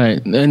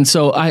 Right. And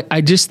so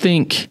I just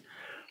think,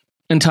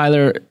 and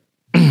Tyler,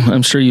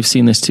 I'm sure you've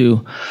seen this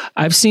too.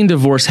 I've seen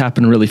divorce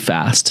happen really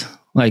fast.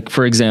 Like,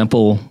 for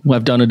example,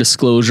 I've done a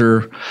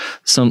disclosure.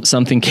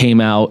 Something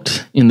came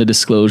out in the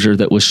disclosure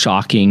that was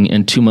shocking,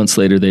 and 2 months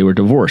later they were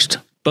divorced.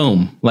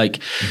 Boom.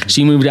 Like,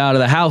 she moved out of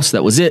the house.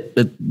 That was it.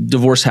 The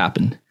divorce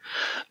happened.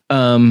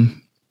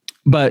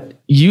 But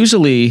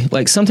usually,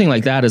 like, something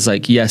like that is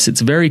like, yes, it's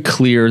very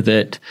clear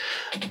that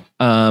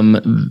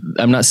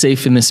I'm not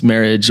safe in this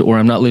marriage, or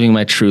I'm not living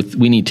my truth.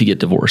 We need to get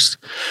divorced.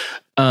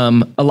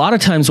 A lot of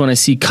times when I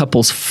see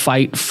couples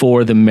fight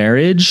for the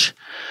marriage,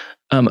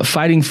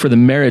 fighting for the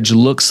marriage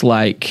looks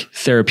like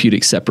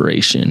therapeutic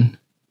separation.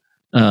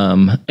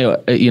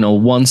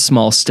 One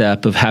small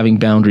step of having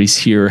boundaries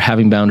here,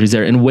 having boundaries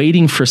there, and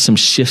waiting for some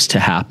shifts to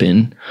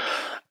happen,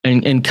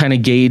 and kind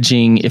of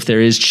gauging if there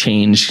is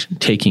change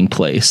taking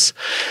place.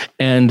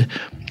 And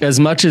as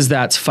much as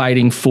that's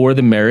fighting for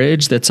the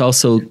marriage, that's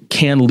also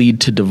can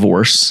lead to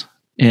divorce.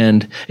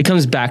 And it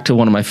comes back to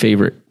one of my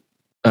favorite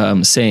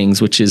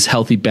sayings, which is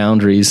healthy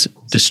boundaries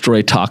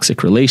destroy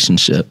toxic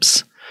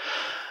relationships.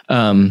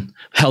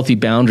 Healthy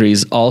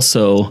boundaries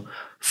also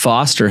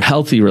foster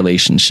healthy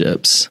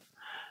relationships.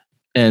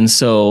 And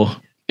so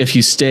if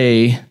you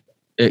stay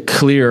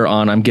clear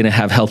on, I'm going to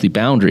have healthy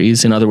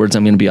boundaries, in other words,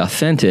 I'm going to be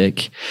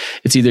authentic,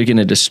 it's either going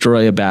to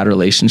destroy a bad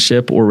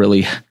relationship or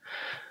really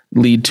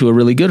lead to a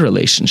really good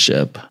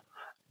relationship.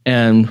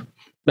 And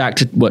back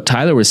to what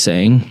Tyler was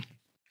saying,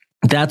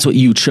 that's what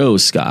you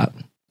chose, Scott.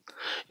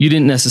 You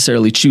didn't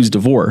necessarily choose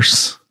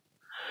divorce.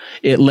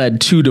 It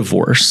led to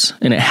divorce,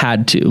 and it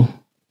had to.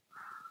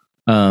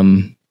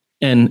 And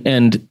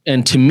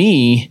to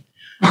me,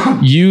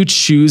 you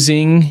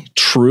choosing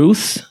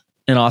truth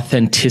and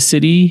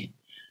authenticity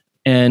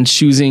and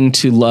choosing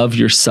to love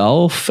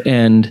yourself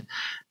and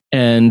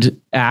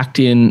act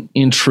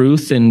in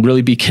truth and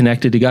really be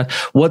connected to God.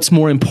 What's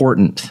more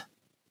important?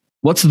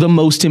 What's the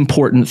most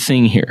important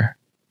thing here?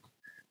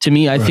 To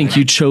me, I think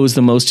you chose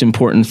the most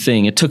important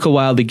thing. It took a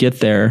while to get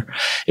there.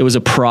 It was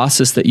a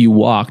process that you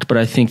walked, but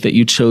I think that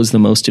you chose the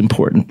most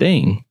important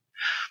thing.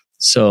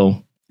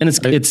 So, and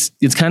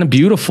it's kind of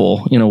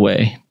beautiful in a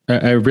way.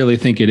 I really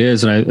think it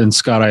is. And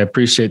Scott, I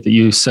appreciate that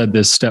you said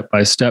this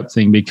step-by-step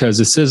thing, because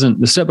the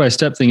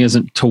step-by-step thing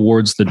isn't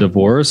towards the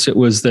divorce. It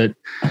was that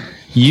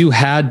you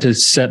had to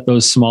set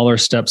those smaller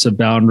steps of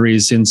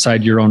boundaries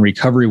inside your own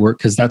recovery work,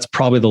 because that's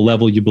probably the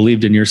level you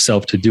believed in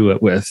yourself to do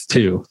it with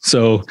too.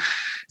 So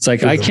it's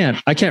like, I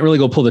can't really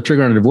go pull the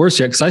trigger on a divorce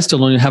yet, because I still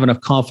don't have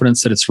enough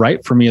confidence that it's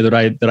right for me, that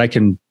I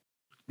can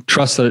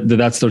trust that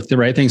that's the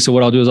right thing. So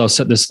what I'll do is I'll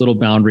set this little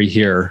boundary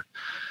here.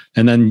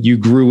 And then you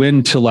grew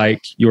into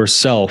like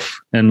yourself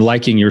and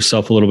liking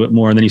yourself a little bit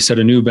more. And then you set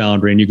a new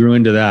boundary and you grew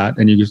into that,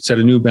 and you set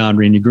a new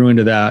boundary and you grew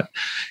into that.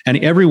 And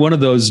every one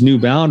of those new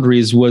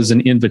boundaries was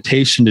an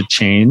invitation to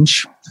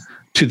change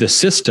to the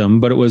system,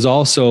 but it was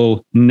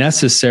also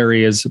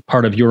necessary as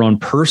part of your own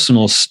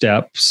personal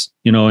steps,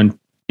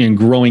 in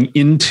growing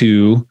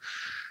into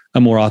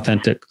a more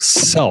authentic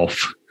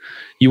self.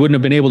 You wouldn't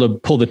have been able to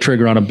pull the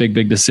trigger on a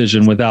big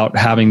decision without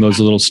having those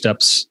little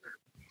steps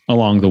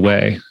along the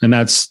way. And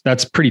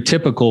that's pretty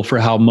typical for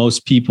how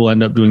most people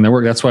end up doing their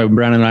work. That's why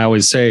Brandon and I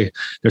always say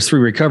there's 3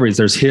 recoveries.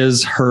 There's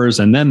his, hers,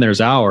 and then there's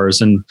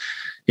ours. And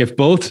if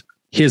both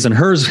his and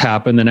hers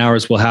happen, then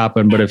ours will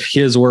happen. But if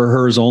his or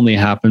hers only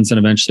happens, then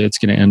eventually it's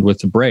going to end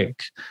with a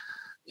break.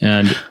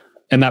 And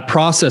that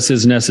process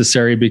is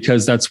necessary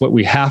because that's what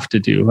we have to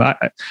do.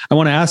 I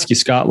want to ask you,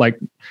 Scott, like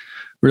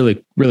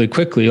really, really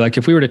quickly, like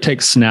if we were to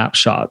take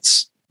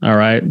snapshots, all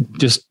right,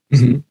 just,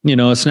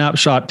 a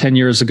snapshot 10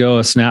 years ago,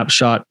 a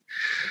snapshot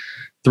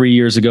 3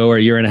 years ago, or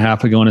a year and a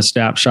half ago, and a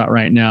snapshot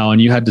right now,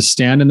 and you had to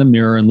stand in the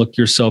mirror and look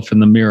yourself in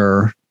the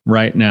mirror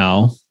right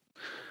now,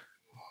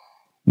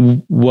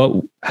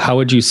 how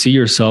would you see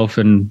yourself,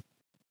 and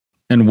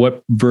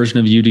what version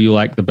of you do you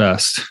like the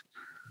best?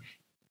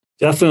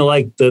 Definitely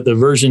like the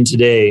version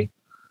today,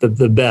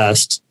 the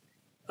best.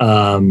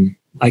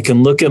 I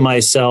can look at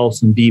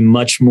myself and be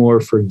much more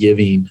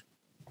forgiving.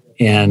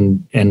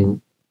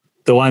 And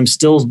though I'm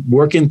still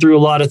working through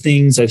a lot of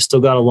things, I've still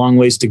got a long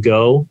ways to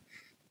go.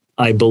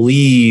 I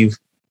believe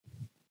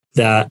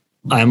that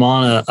I'm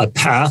on a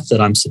path that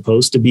I'm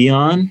supposed to be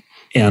on,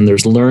 and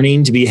there's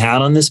learning to be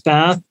had on this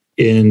path.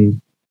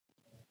 And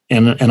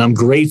I'm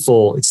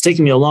grateful. It's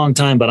taken me a long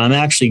time, but I'm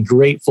actually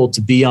grateful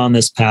to be on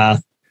this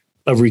path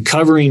of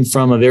recovering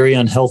from a very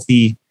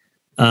unhealthy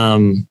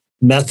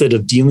method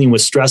of dealing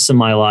with stress in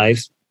my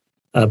life,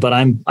 But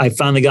I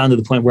finally gotten to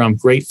the point where I'm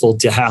grateful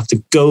to have to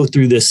go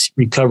through this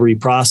recovery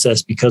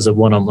process because of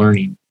what I'm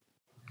learning.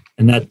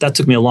 And that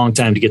took me a long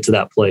time to get to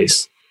that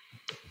place.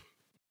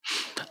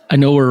 I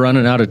know we're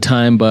running out of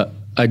time, but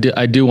I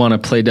do want to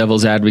play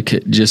devil's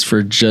advocate just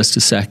a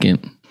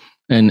second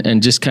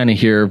and just kind of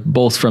hear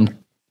both from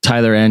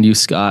Tyler and you,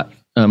 Scott,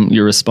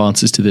 your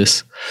responses to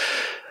this.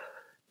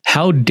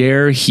 How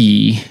dare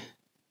he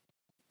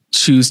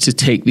choose to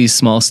take these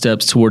small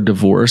steps toward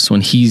divorce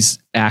when he's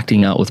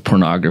acting out with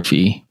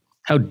pornography?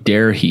 How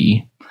dare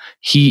he?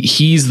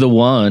 He's the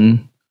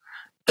one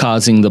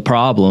causing the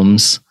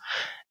problems,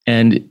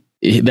 and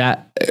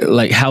that,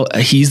 like, how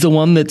he's the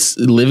one that's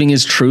living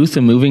his truth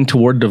and moving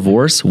toward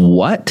divorce.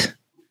 What?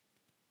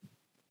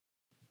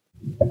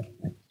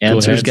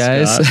 Answers,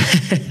 guys.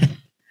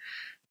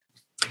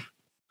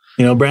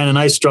 Brandon,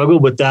 I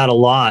struggled with that a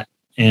lot,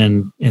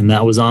 and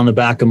that was on the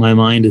back of my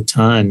mind a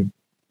ton.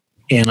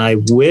 And I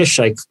wish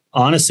I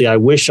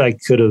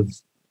could have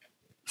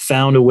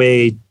found a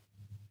way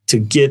to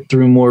get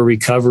through more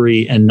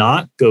recovery and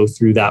not go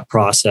through that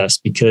process,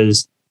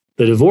 because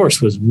the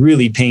divorce was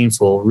really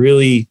painful.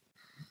 Really,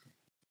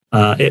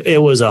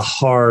 it was a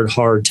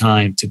hard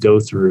time to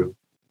go through.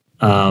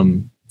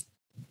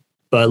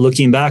 But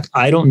looking back,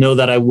 I don't know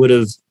that I would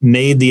have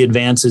made the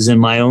advances in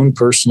my own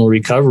personal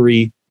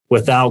recovery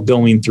without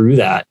going through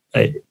that.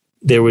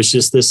 There was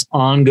just this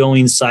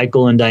ongoing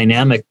cycle and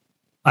dynamic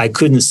I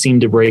couldn't seem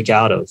to break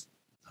out of.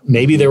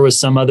 Maybe there was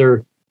some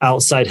other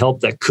outside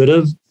help that could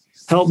have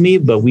helped me,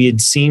 but we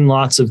had seen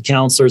lots of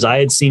counselors. I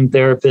had seen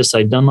therapists.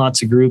 I'd done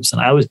lots of groups,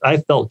 and I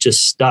felt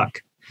just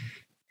stuck.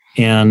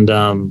 And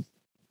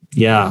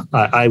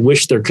I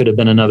wish there could have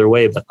been another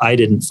way, but I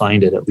didn't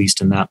find it, at least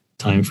in that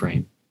time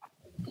frame.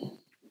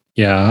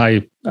 Yeah,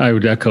 I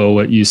would echo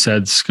what you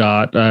said,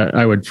 Scott.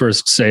 I would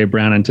first say,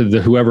 Brandon,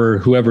 to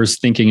whoever's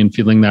thinking and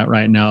feeling that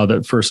right now,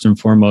 that first and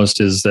foremost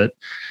is that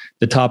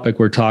the topic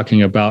we're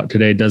talking about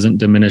today doesn't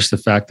diminish the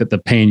fact that the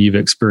pain you've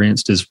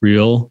experienced is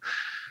real.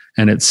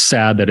 And it's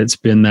sad that it's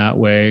been that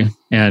way.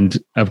 And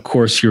of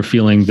course, you're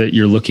feeling that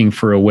you're looking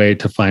for a way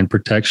to find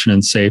protection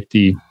and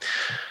safety.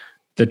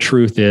 The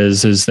truth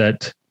is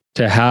that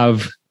to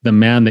have the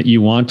man that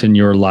you want in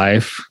your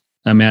life,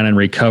 a man in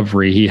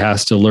recovery, he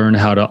has to learn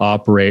how to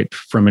operate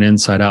from an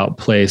inside out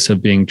place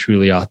of being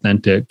truly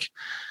authentic.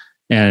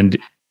 And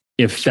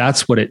if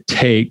that's what it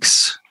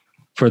takes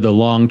for the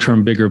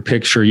long-term bigger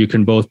picture, you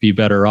can both be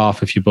better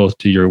off if you both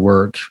do your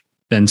work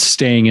than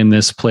staying in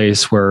this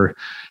place where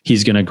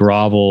he's going to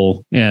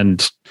grovel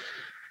and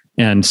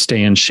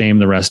stay in shame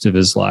the rest of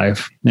his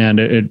life. And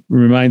it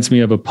reminds me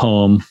of a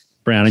poem.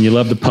 Brandon, you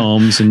love the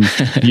poems, and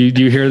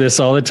you hear this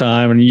all the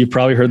time, and you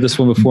probably heard this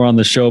one before on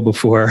the show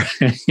before.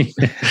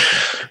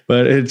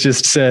 But it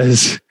just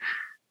says,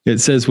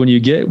 when you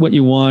get what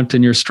you want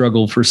in your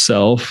struggle for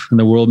self, and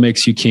the world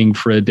makes you king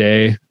for a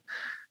day,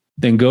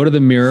 then go to the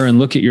mirror and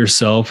look at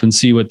yourself and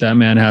see what that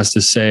man has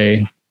to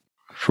say.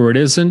 For it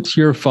isn't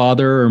your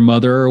father or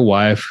mother or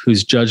wife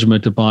whose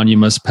judgment upon you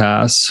must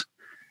pass.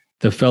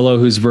 The fellow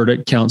whose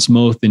verdict counts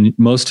most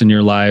in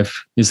your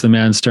life is the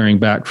man staring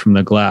back from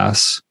the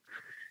glass.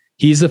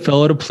 He's the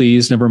fellow to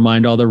please, never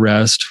mind all the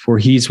rest, for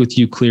he's with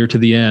you clear to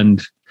the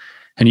end.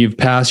 And you've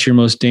passed your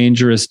most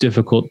dangerous,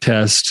 difficult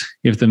test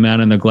if the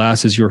man in the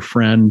glass is your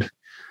friend.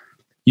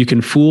 You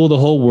can fool the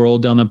whole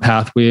world down the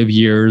pathway of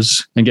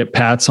years and get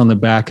pats on the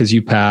back as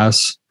you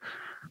pass,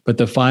 but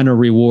the final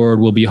reward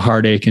will be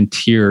heartache and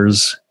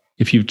tears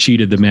if you've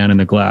cheated the man in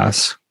the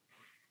glass.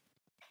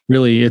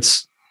 Really,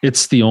 it's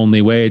the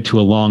only way to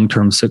a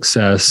long-term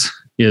success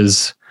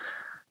is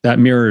that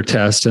mirror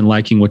test and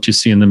liking what you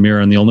see in the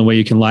mirror. And the only way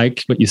you can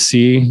like what you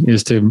see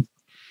is to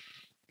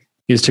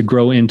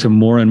grow into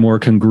more and more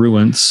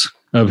congruence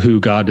of who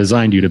God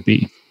designed you to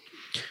be.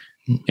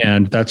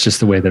 And that's just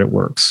the way that it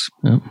works.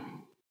 Yep.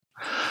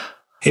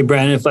 Hey,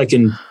 Brandon, if I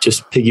can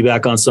just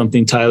piggyback on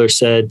something Tyler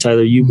said.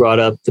 Tyler, you brought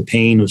up the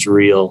pain was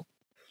real.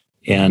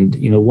 And,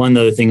 one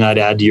other thing I'd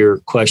add to your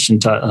question,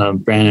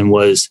 Brandon,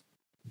 was,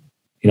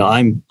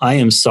 I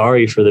am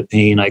sorry for the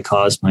pain I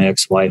caused my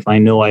ex-wife. I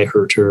know I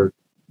hurt her.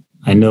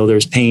 I know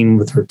there's pain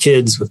with her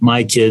kids, with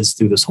my kids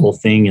through this whole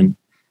thing. And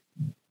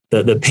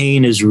the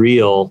pain is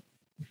real.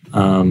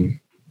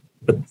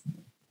 But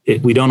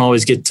we don't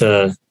always get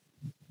to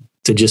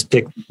just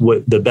pick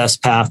what the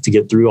best path to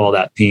get through all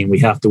that pain. We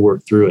have to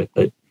work through it.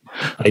 But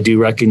I do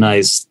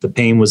recognize the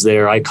pain was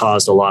there. I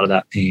caused a lot of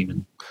that pain.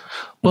 And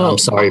I'm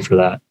sorry for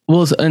that.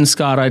 Well, and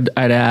Scott, I'd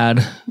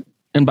add,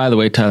 and by the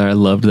way, Tyler, I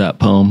loved that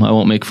poem. I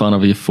won't make fun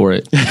of you for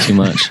it too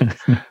much.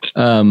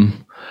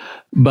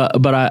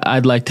 But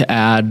I'd like to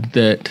add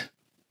that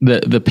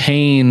the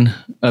pain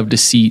of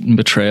deceit and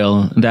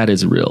betrayal, that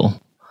is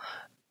real.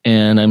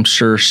 And I'm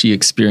sure she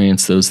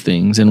experienced those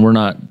things, and we're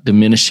not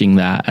diminishing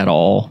that at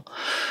all.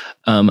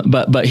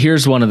 But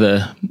here's one of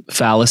the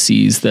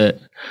fallacies that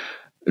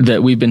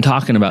we've been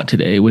talking about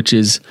today, which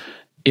is,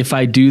 if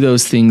I do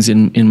those things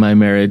in my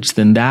marriage,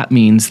 then that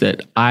means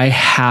that I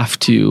have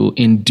to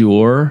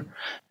endure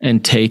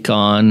and take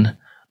on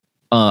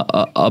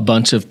a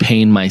bunch of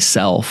pain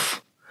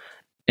myself.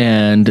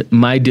 and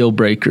my deal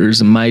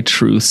breakers and my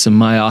truths and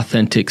my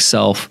authentic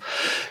self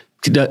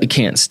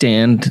can't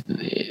stand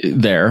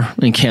there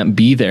and can't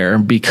be there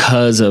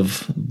because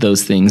of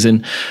those things.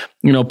 And,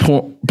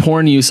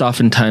 porn use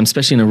oftentimes,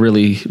 especially in a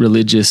really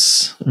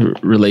religious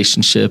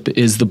relationship,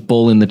 is the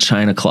bull in the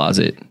china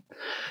closet.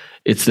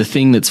 It's the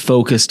thing that's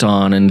focused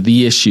on and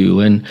the issue.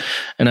 And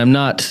I'm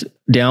not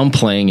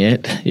downplaying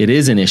it. It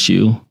is an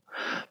issue,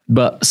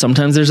 but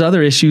sometimes there's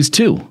other issues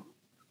too.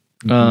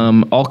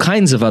 All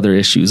kinds of other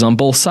issues on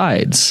both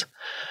sides.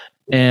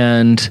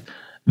 And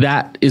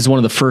that is one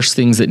of the first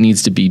things that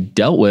needs to be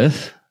dealt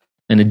with.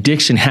 An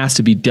addiction has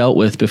to be dealt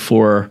with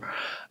before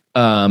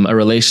a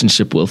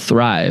relationship will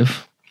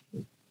thrive.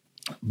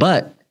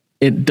 But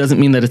it doesn't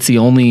mean that it's the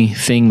only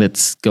thing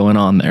that's going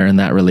on there in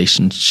that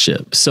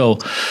relationship. So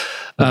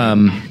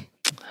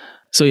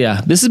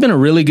yeah, this has been a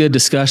really good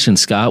discussion,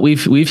 Scott.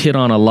 We've hit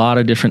on a lot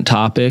of different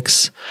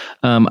topics.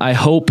 I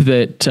hope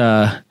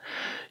that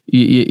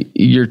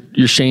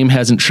your shame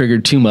hasn't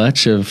triggered too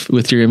much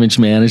with your image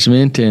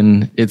management,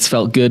 and it's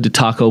felt good to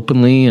talk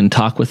openly and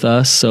talk with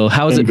us. So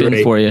how has it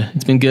been for you?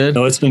 It's been good?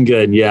 No, it's been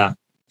good. Yeah.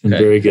 Been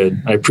very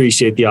good. I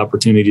appreciate the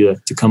opportunity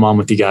to come on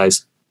with you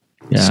guys.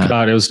 Yeah.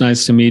 Scott, it was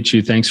nice to meet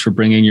you. Thanks for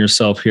bringing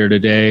yourself here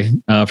today.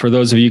 For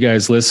those of you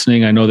guys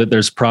listening, I know that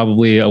there's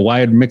probably a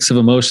wide mix of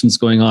emotions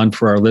going on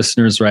for our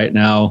listeners right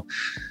now.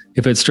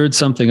 If it stirred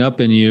something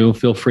up in you,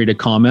 feel free to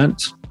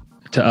comment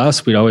to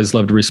us. We'd always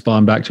love to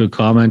respond back to a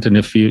comment. And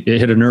if it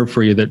hit a nerve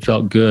for you that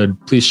felt good,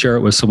 please share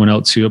it with someone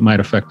else who it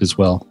might affect as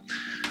well.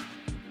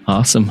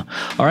 Awesome.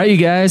 All right, you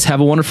guys, have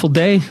a wonderful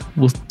day.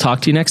 We'll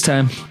talk to you next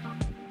time.